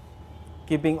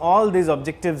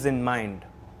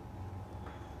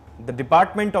 the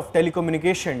Department of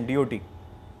Telecommunication, DOT,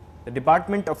 the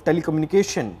Department of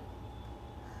Telecommunication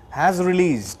has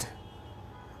released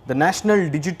the National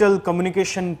Digital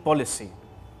Communication Policy,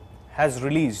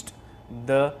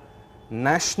 the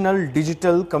National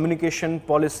Digital Communication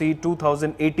Policy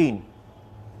 2018.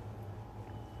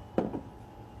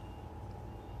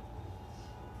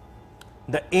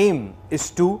 The aim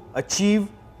is to achieve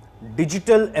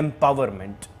digital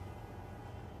empowerment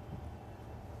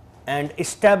and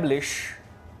establish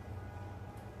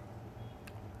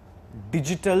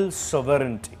digital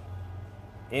sovereignty.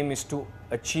 Aim is to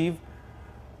achieve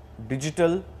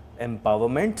digital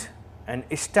empowerment and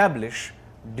establish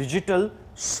digital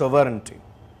sovereignty.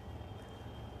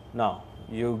 Now,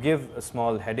 you give a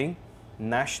small heading,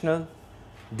 National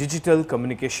Digital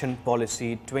Communication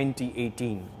Policy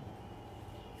 2018.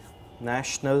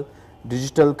 National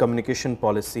Digital Communication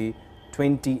Policy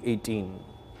 2018.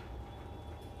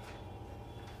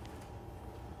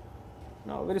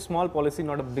 Now, a very small policy,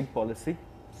 not a big policy.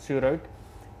 So, you write,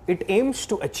 it aims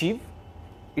to achieve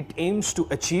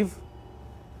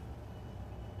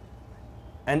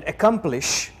and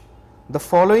accomplish the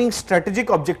following strategic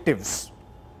objectives.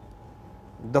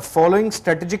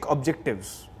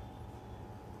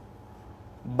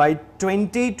 By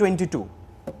 2022,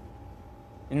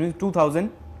 in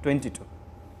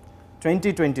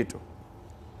 2022.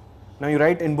 Now you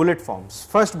write in bullet forms.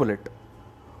 First bullet,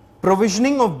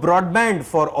 provisioning of broadband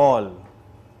for all.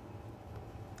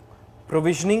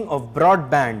 Provisioning of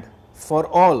broadband for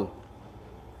all.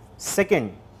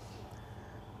 Second,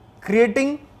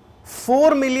 creating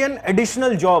 4 million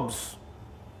additional jobs.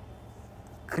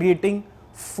 Creating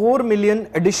 4 million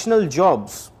additional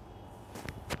jobs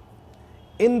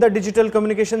in the digital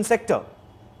communication sector.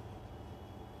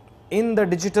 In the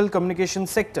digital communication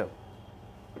sector.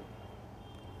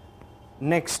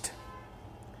 Next,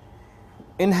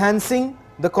 enhancing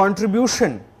the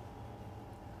contribution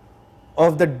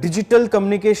of the digital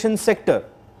communication sector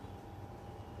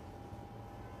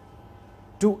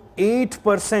to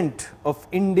 8% of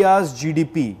India's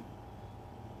GDP.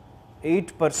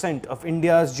 8% of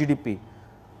India's GDP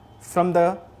from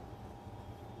the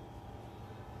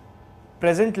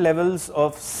present levels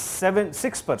of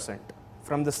 6%.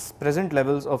 From the present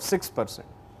levels of 6%.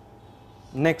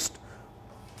 Next,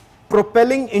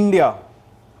 propelling India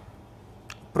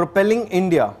to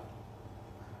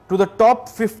the top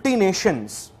 50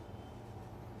 nations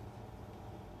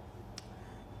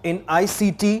in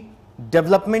ICT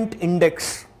Development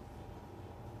Index.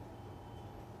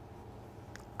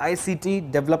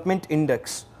 ICT Development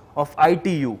Index of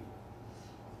ITU.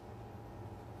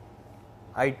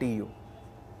 ITU.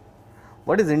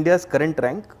 What is India's current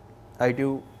rank?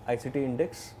 ITU ICT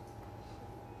Index?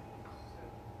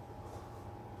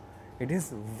 It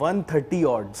is 130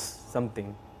 odds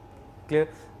something. Clear?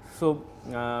 So,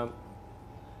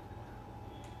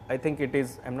 I think it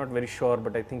is, I am not very sure,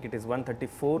 but I think it is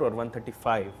 134 or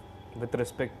 135 with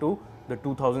respect to the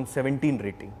 2017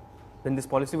 rating. When this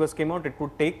policy was came out, it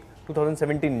would take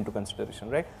 2017 into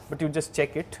consideration, right? But you just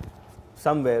check it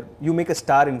somewhere, you make a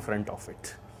star in front of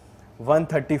it.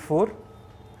 134,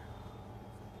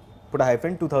 put a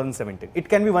hyphen, 2017. It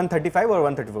can be 135 or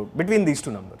 134, between these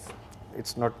two numbers.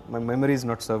 It's not, my memory is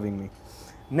not serving me.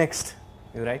 Next,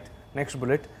 you write, next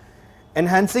bullet,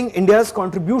 enhancing India's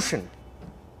contribution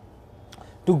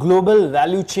to global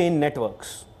value chain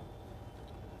networks.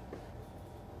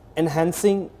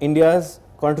 Enhancing India's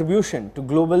contribution to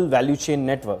global value chain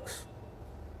networks.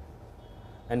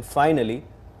 And finally,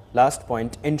 last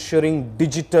point, ensuring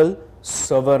digital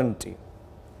sovereignty.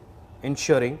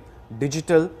 Ensuring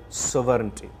digital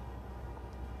sovereignty.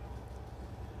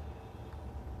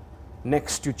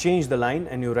 Next, you change the line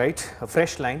and you write a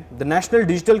fresh line. The National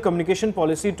Digital Communication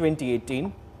Policy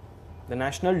 2018. The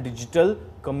National Digital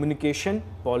Communication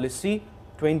Policy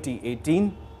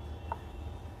 2018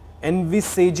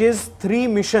 envisages 3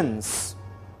 missions.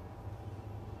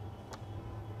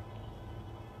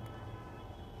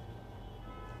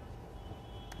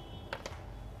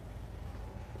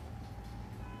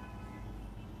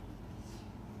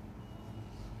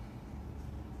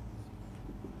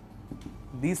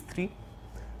 These 3: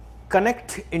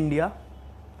 connect India,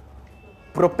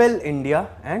 propel India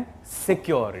and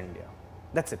secure India.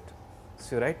 That's it.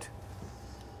 So, you write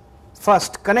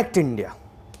first, connect India.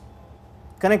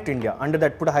 Connect India, under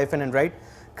that put a hyphen and write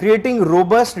creating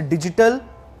robust digital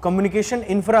communication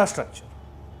infrastructure.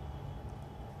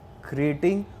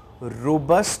 Creating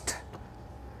robust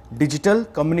digital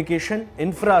communication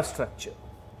infrastructure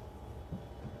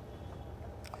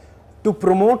to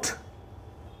promote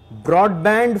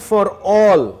broadband for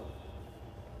all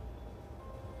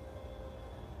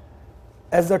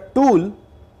as a tool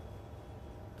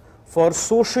for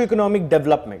socio-economic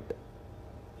development.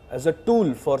 As a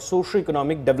tool for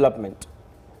socio-economic development,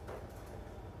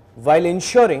 while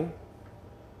ensuring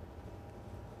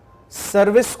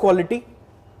service quality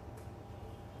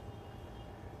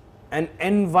and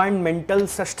environmental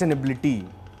sustainability.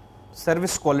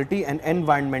 Service quality and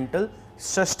environmental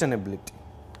sustainability.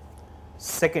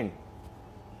 Second,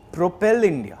 propel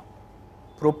India,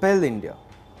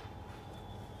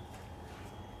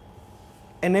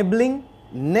 enabling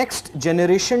next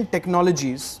generation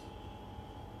technologies,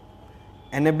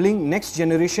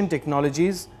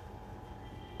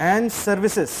 and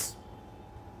services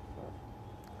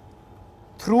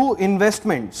through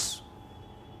investments,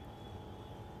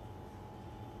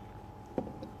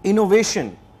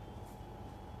 innovation,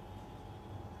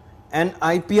 and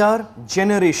IPR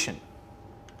generation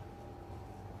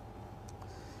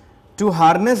to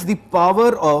harness the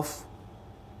power of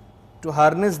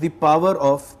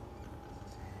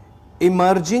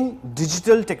emerging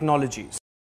digital technologies,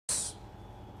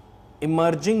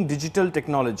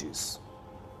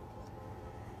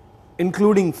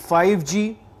 including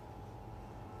 5G,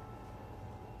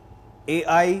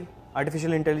 AI,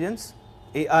 artificial intelligence,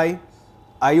 AI,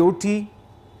 IoT,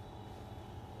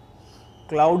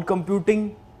 cloud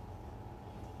computing,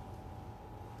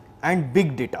 and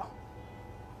big data,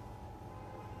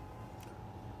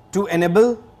 to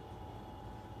enable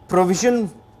provision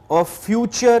of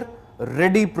future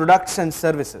ready products and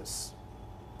services,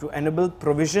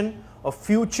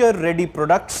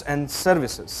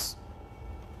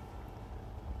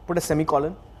 put a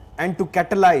semicolon, and to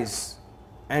catalyze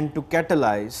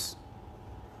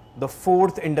the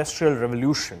fourth industrial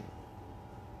revolution.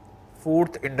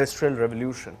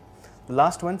 The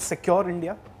last one, secure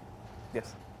India.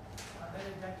 Yes. What does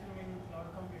it actually mean cloud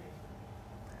computing?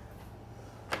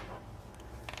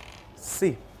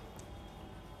 See,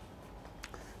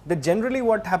 generally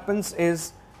what happens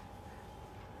is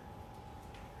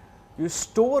you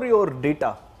store your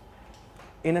data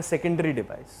in a secondary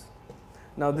device.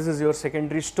 Now this is your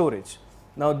secondary storage.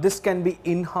 Now this can be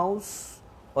in-house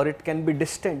or it can be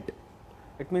distant.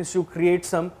 It means you create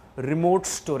some remote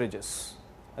storages.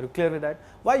 Are you clear with that?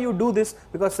 Why you do this?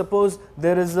 Because suppose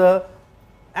there is a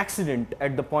accident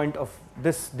at the point of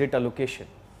this data location,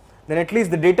 then at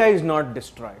least the data is not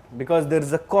destroyed because there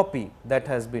is a copy that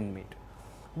has been made.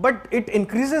 But it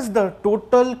increases the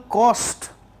total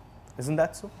cost, isn't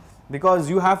that so? Because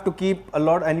you have to keep a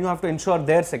lot and you have to ensure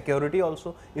their security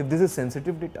also if this is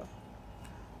sensitive data.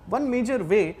 One major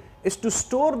way is to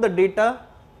store the data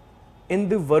in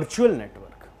the virtual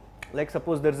network. Like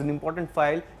suppose there is an important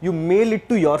file, you mail it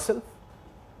to yourself.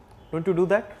 Don't you do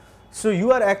that? So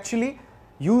you are actually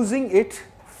using it,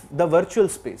 the virtual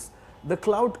space. The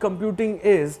cloud computing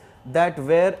is that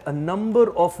where a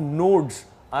number of nodes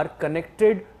are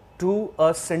connected to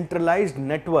a centralized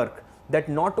network that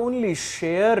not only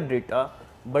share data,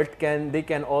 but they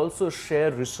can also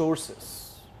share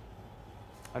resources.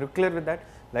 Are you clear with that?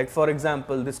 Like for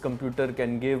example, this computer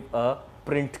can give a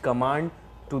print command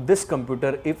to this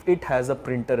computer if it has a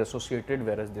printer associated,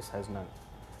 whereas this has none.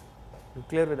 Are you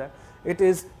clear with that? It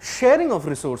is sharing of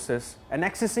resources and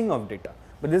accessing of data.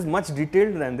 But this is much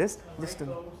detailed than this.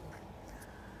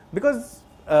 Because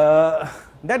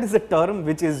that is a term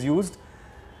which is used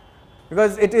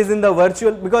because it is in the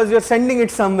virtual, because you are sending it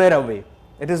somewhere away.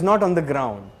 It is not on the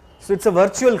ground. So it's a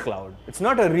virtual cloud. It's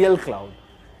not a real cloud.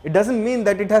 It doesn't mean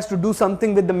that it has to do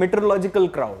something with the meteorological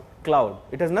cloud.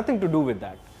 It has nothing to do with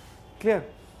that. Clear?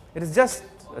 It is just.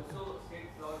 Also, state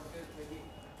cloud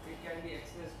it can be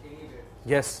accessed anywhere.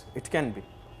 Yes, it can be.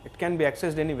 It can be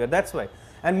accessed anywhere. That's why.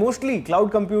 And mostly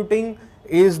cloud computing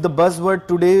is the buzzword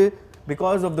today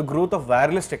because of the growth of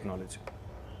wireless technology.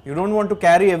 You don't want to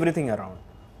carry everything around,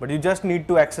 but you just need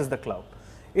to access the cloud.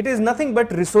 It is nothing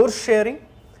but resource sharing,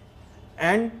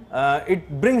 and it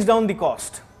brings down the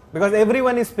cost because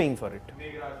everyone is paying for it.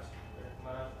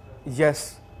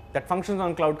 Yes, that functions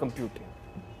on cloud computing.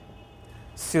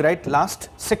 See, right, last,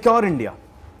 secure India.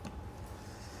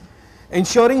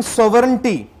 Ensuring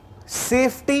sovereignty,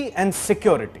 safety and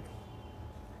security.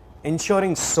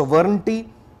 Ensuring sovereignty,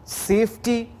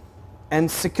 safety and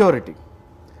security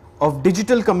of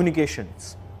digital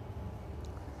communications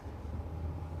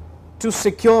to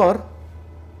secure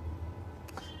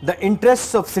the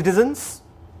interests of citizens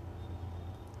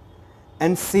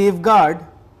and safeguard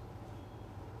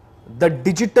the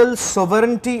digital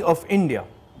sovereignty of India,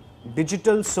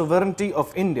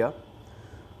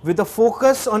 with a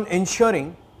focus on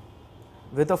ensuring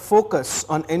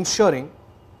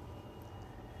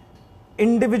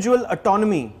individual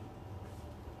autonomy,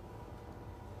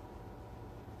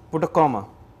 put a comma,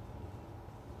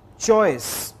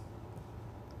 choice,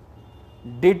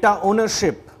 data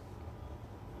ownership,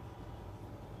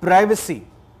 privacy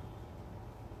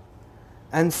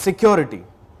and security.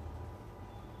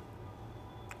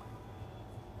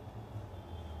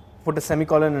 Put a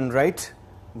semicolon and write,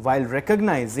 while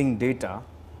recognizing data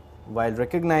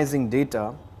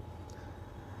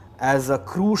as a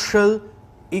crucial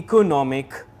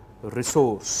economic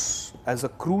resource, as a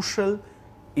crucial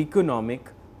economic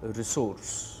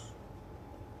resource.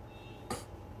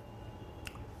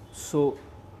 So,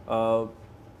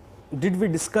 did we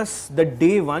discuss the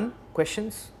day 1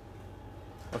 questions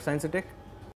of science and tech?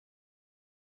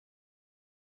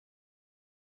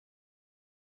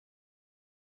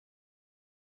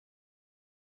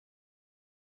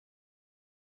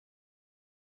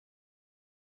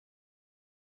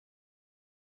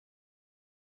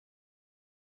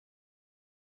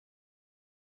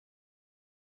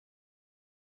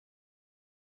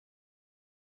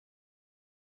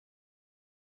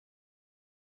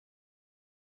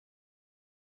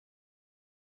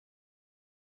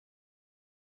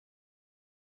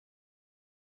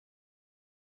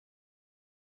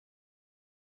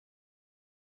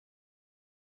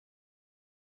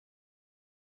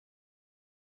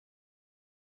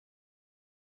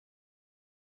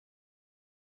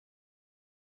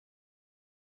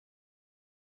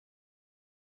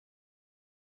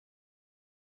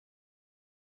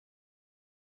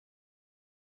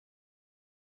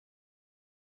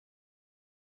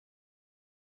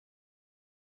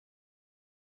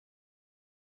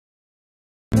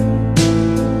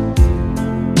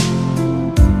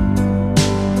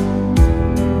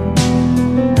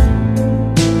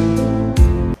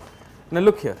 Now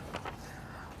look here.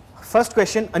 First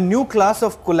question, a new class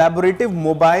of collaborative,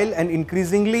 mobile and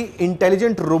increasingly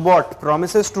intelligent robot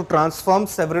promises to transform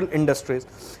several industries.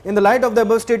 In the light of the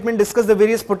above statement, discuss the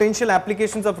various potential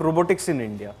applications of robotics in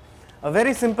India. A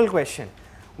very simple question.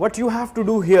 What you have to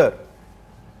do here,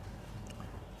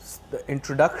 the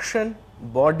introduction,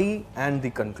 body and the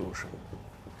conclusion.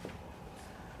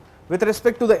 With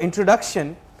respect to the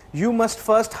introduction, you must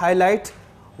first highlight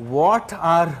what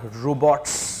are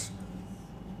robots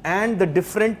and the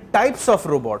different types of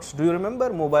robots. Do you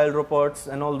remember mobile robots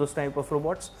and all those type of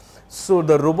robots? So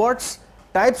the robots,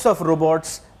 types of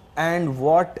robots and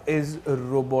what is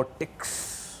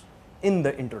robotics in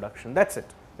the introduction. That's it.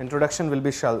 Introduction will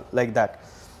be like that.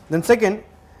 Then second,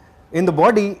 in the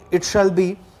body it shall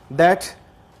be that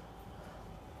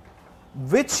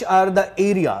which are the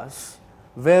areas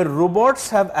where robots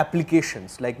have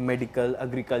applications like medical,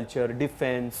 agriculture,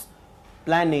 defense,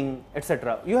 planning,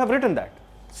 etc. You have written that.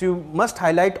 So you must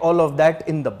highlight all of that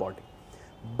in the body.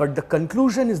 But the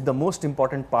conclusion is the most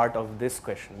important part of this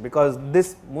question, because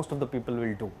this most of the people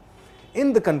will do.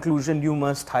 In the conclusion, you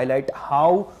must highlight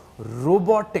how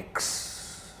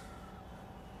robotics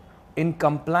in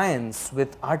compliance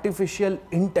with artificial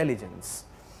intelligence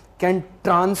can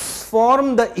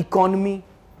transform the economy,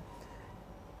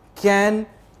 can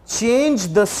change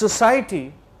the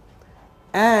society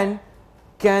and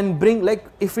can bring, like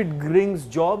if it brings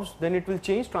jobs, then it will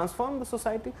change, transform the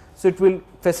society. So it will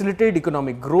facilitate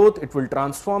economic growth, it will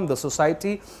transform the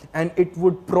society and it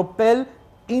would propel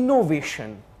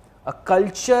innovation, a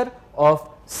culture of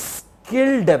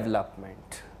skill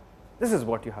development. This is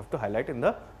what you have to highlight in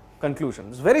the conclusion.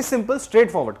 It's very simple,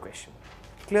 straightforward question.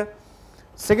 Clear?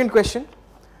 Second question.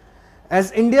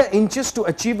 As India inches to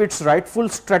achieve its rightful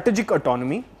strategic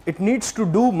autonomy, it needs to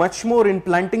do much more in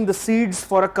planting the seeds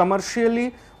for a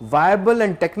commercially viable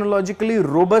and technologically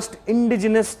robust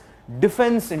indigenous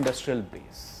defense industrial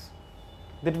base.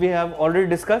 That we have already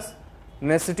discussed,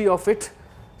 necessity of it.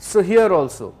 So here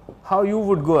also, how you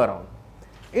would go around.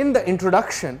 In the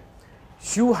introduction,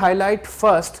 you highlight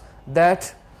first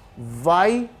that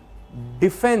why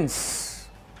defense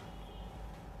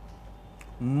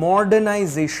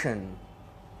modernization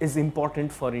is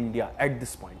important for India at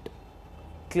this point.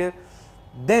 Clear?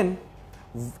 Then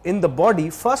in the body,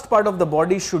 first part of the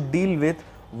body should deal with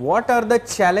what are the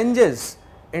challenges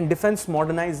in defense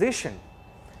modernization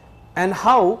and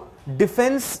how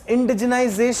defense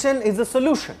indigenization is a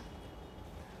solution.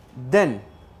 Then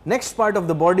next part of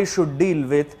the body should deal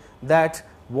with that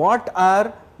what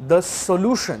are the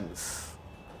solutions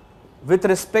with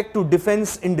respect to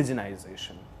defense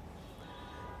indigenization.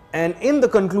 And in the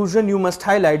conclusion, you must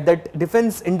highlight that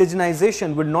defense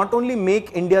indigenization will not only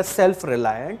make India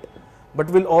self-reliant, but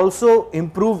will also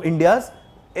improve India's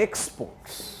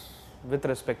exports with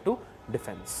respect to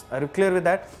defense. Are you clear with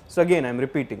that? So again, I am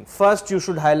repeating. First, you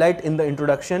should highlight in the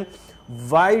introduction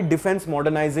why defense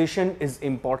modernization is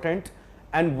important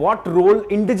and what role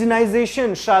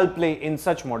indigenization shall play in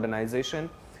such modernization.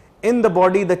 In the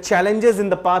body, the challenges in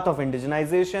the path of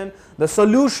indigenization, the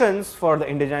solutions for the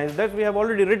indigenization, that we have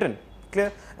already written,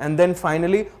 clear? And then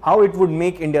finally, how it would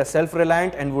make India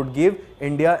self-reliant and would give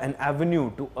India an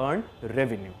avenue to earn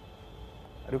revenue.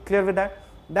 Are you clear with that?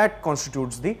 That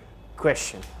constitutes the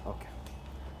question. Okay.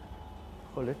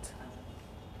 Hold it.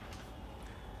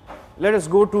 let us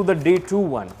go to the day 2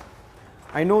 one.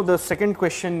 I know the second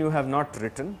question you have not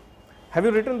written. Have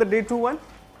you written the day 2 one?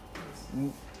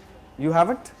 You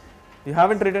haven't? You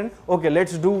haven't written? Okay,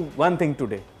 let's do one thing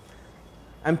today.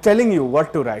 I'm telling you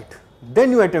what to write.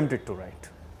 Then you attempt it to write.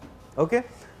 Okay?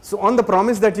 So on the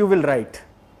promise that you will write.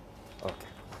 Okay.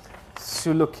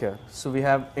 So look here. So we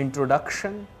have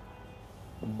introduction,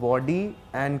 body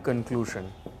and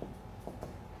conclusion.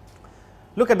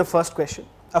 Look at the first question.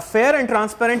 A fair and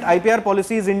transparent IPR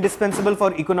policy is indispensable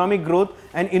for economic growth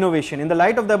and innovation. In the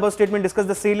light of the above statement, discuss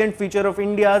the salient feature of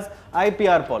India's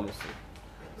IPR policy.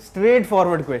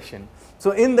 Straightforward question.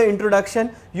 So in the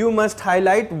introduction, you must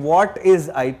highlight what is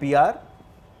IPR,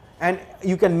 and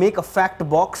you can make a fact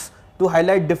box to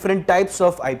highlight different types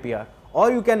of IPR,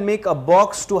 or you can make a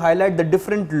box to highlight the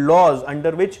different laws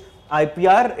under which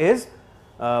IPR is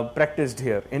practiced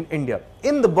here in India.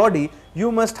 In the body,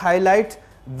 you must highlight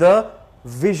the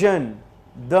vision,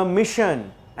 the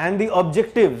mission and the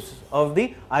objectives of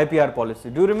the IPR policy.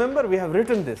 Do you remember? We have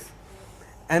written this.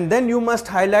 And then you must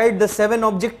highlight the 7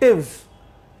 objectives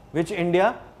which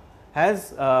India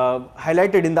has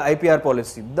highlighted in the IPR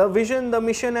policy. The vision, the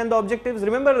mission and the objectives.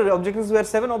 Remember, the objectives were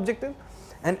 7 objectives.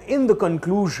 And in the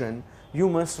conclusion, you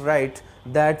must write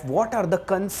that what are the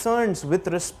concerns with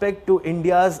respect to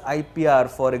India's IPR.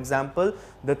 For example,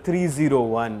 the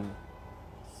 301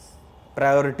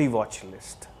 priority watch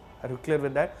list. Are you clear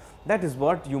with that? That is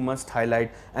what you must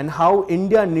highlight, and how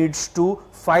India needs to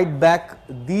fight back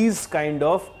these kind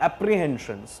of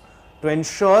apprehensions to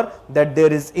ensure that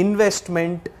there is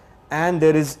investment and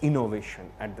there is innovation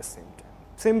at the same time.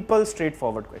 Simple,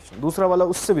 straightforward question. दूसरा वाला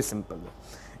उससे भी simple है.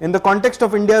 In the context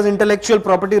of India's intellectual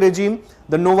property regime,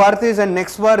 the Novartis and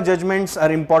Nextvar judgments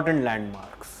are important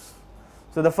landmarks.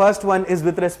 So the first one is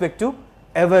with respect to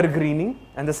evergreening,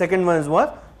 and the second one is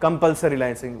what? Compulsory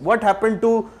licensing. What happened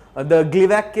to the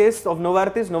Gleevec case of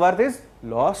Novartis? Novartis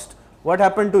lost. What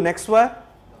happened to Nextvar?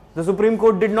 The Supreme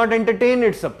Court did not entertain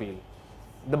its appeal.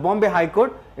 The Bombay High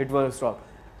Court, it was stopped.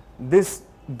 This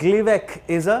Gleevec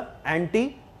is a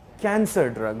anti-cancer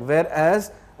drug,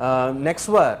 whereas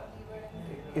Nextvar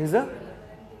is a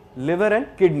liver and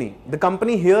kidney. The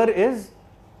company here is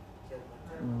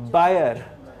Bayer,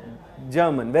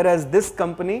 German, whereas this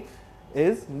company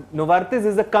is Novartis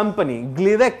is the company,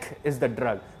 Gleevec is the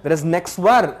drug, whereas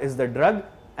Nextvar is the drug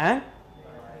and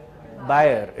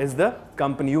Bayer is the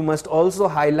company. You must also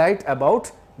highlight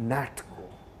about NATCO.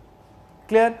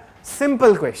 Clear?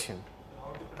 Simple question.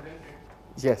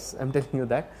 Yes, I am telling you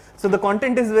that. So the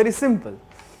content is very simple.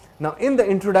 Now in the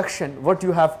introduction, what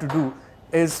you have to do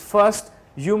is, first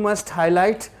you must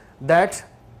highlight that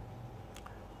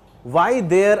why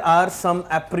there are some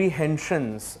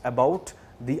apprehensions about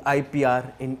the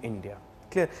IPR in India.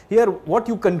 Clear? Here what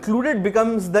you concluded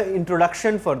becomes the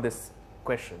introduction for this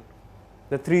question.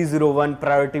 The 301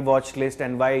 priority watch list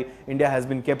and why India has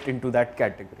been kept into that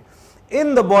category.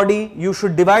 In the body, you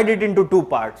should divide it into 2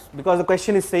 parts because the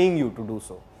question is saying you to do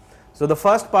so. So the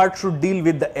first part should deal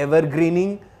with the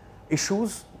evergreening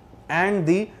issues and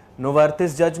the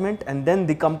Novartis judgment, and then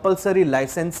the compulsory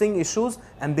licensing issues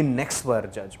and the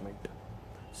Nextvar judgment.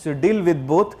 So deal with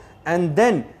both, and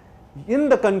then in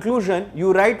the conclusion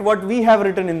you write what we have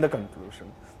written in the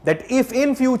conclusion, that if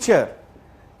in future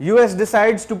US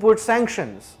decides to put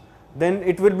sanctions, then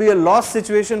it will be a loss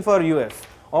situation for US.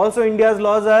 Also India's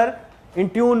laws are in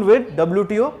tune with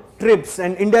WTO TRIPS,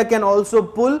 and India can also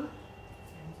pull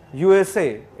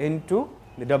USA into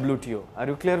the WTO. Are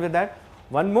you clear with that?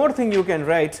 One more thing you can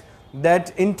write,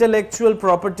 that intellectual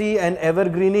property and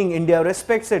evergreening, India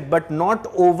respects it, but not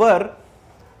over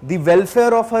the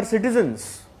welfare of her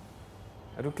citizens.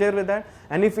 Are you clear with that?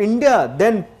 And if India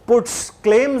then puts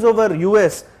claims over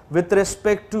US with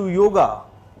respect to yoga,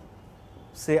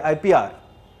 say IPR,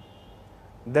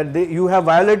 that you have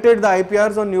violated the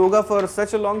IPRs on yoga for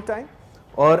such a long time,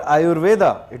 or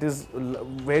Ayurveda, it is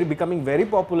becoming very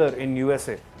popular in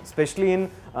USA, especially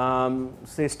in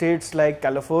say states like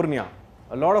California.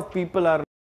 A lot of people are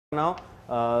now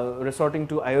resorting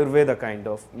to Ayurveda kind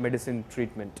of medicine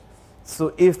treatment.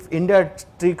 So if India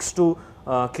seeks to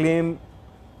claim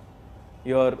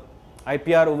your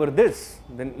IPR over this,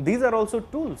 then these are also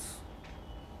tools.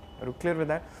 Are you clear with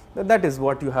that? That is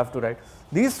what you have to write.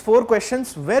 These 4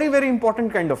 questions, very, very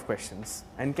important kind of questions,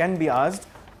 and can be asked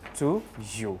to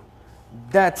you.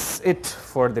 That's it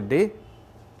for the day.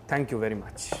 Thank you very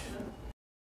much.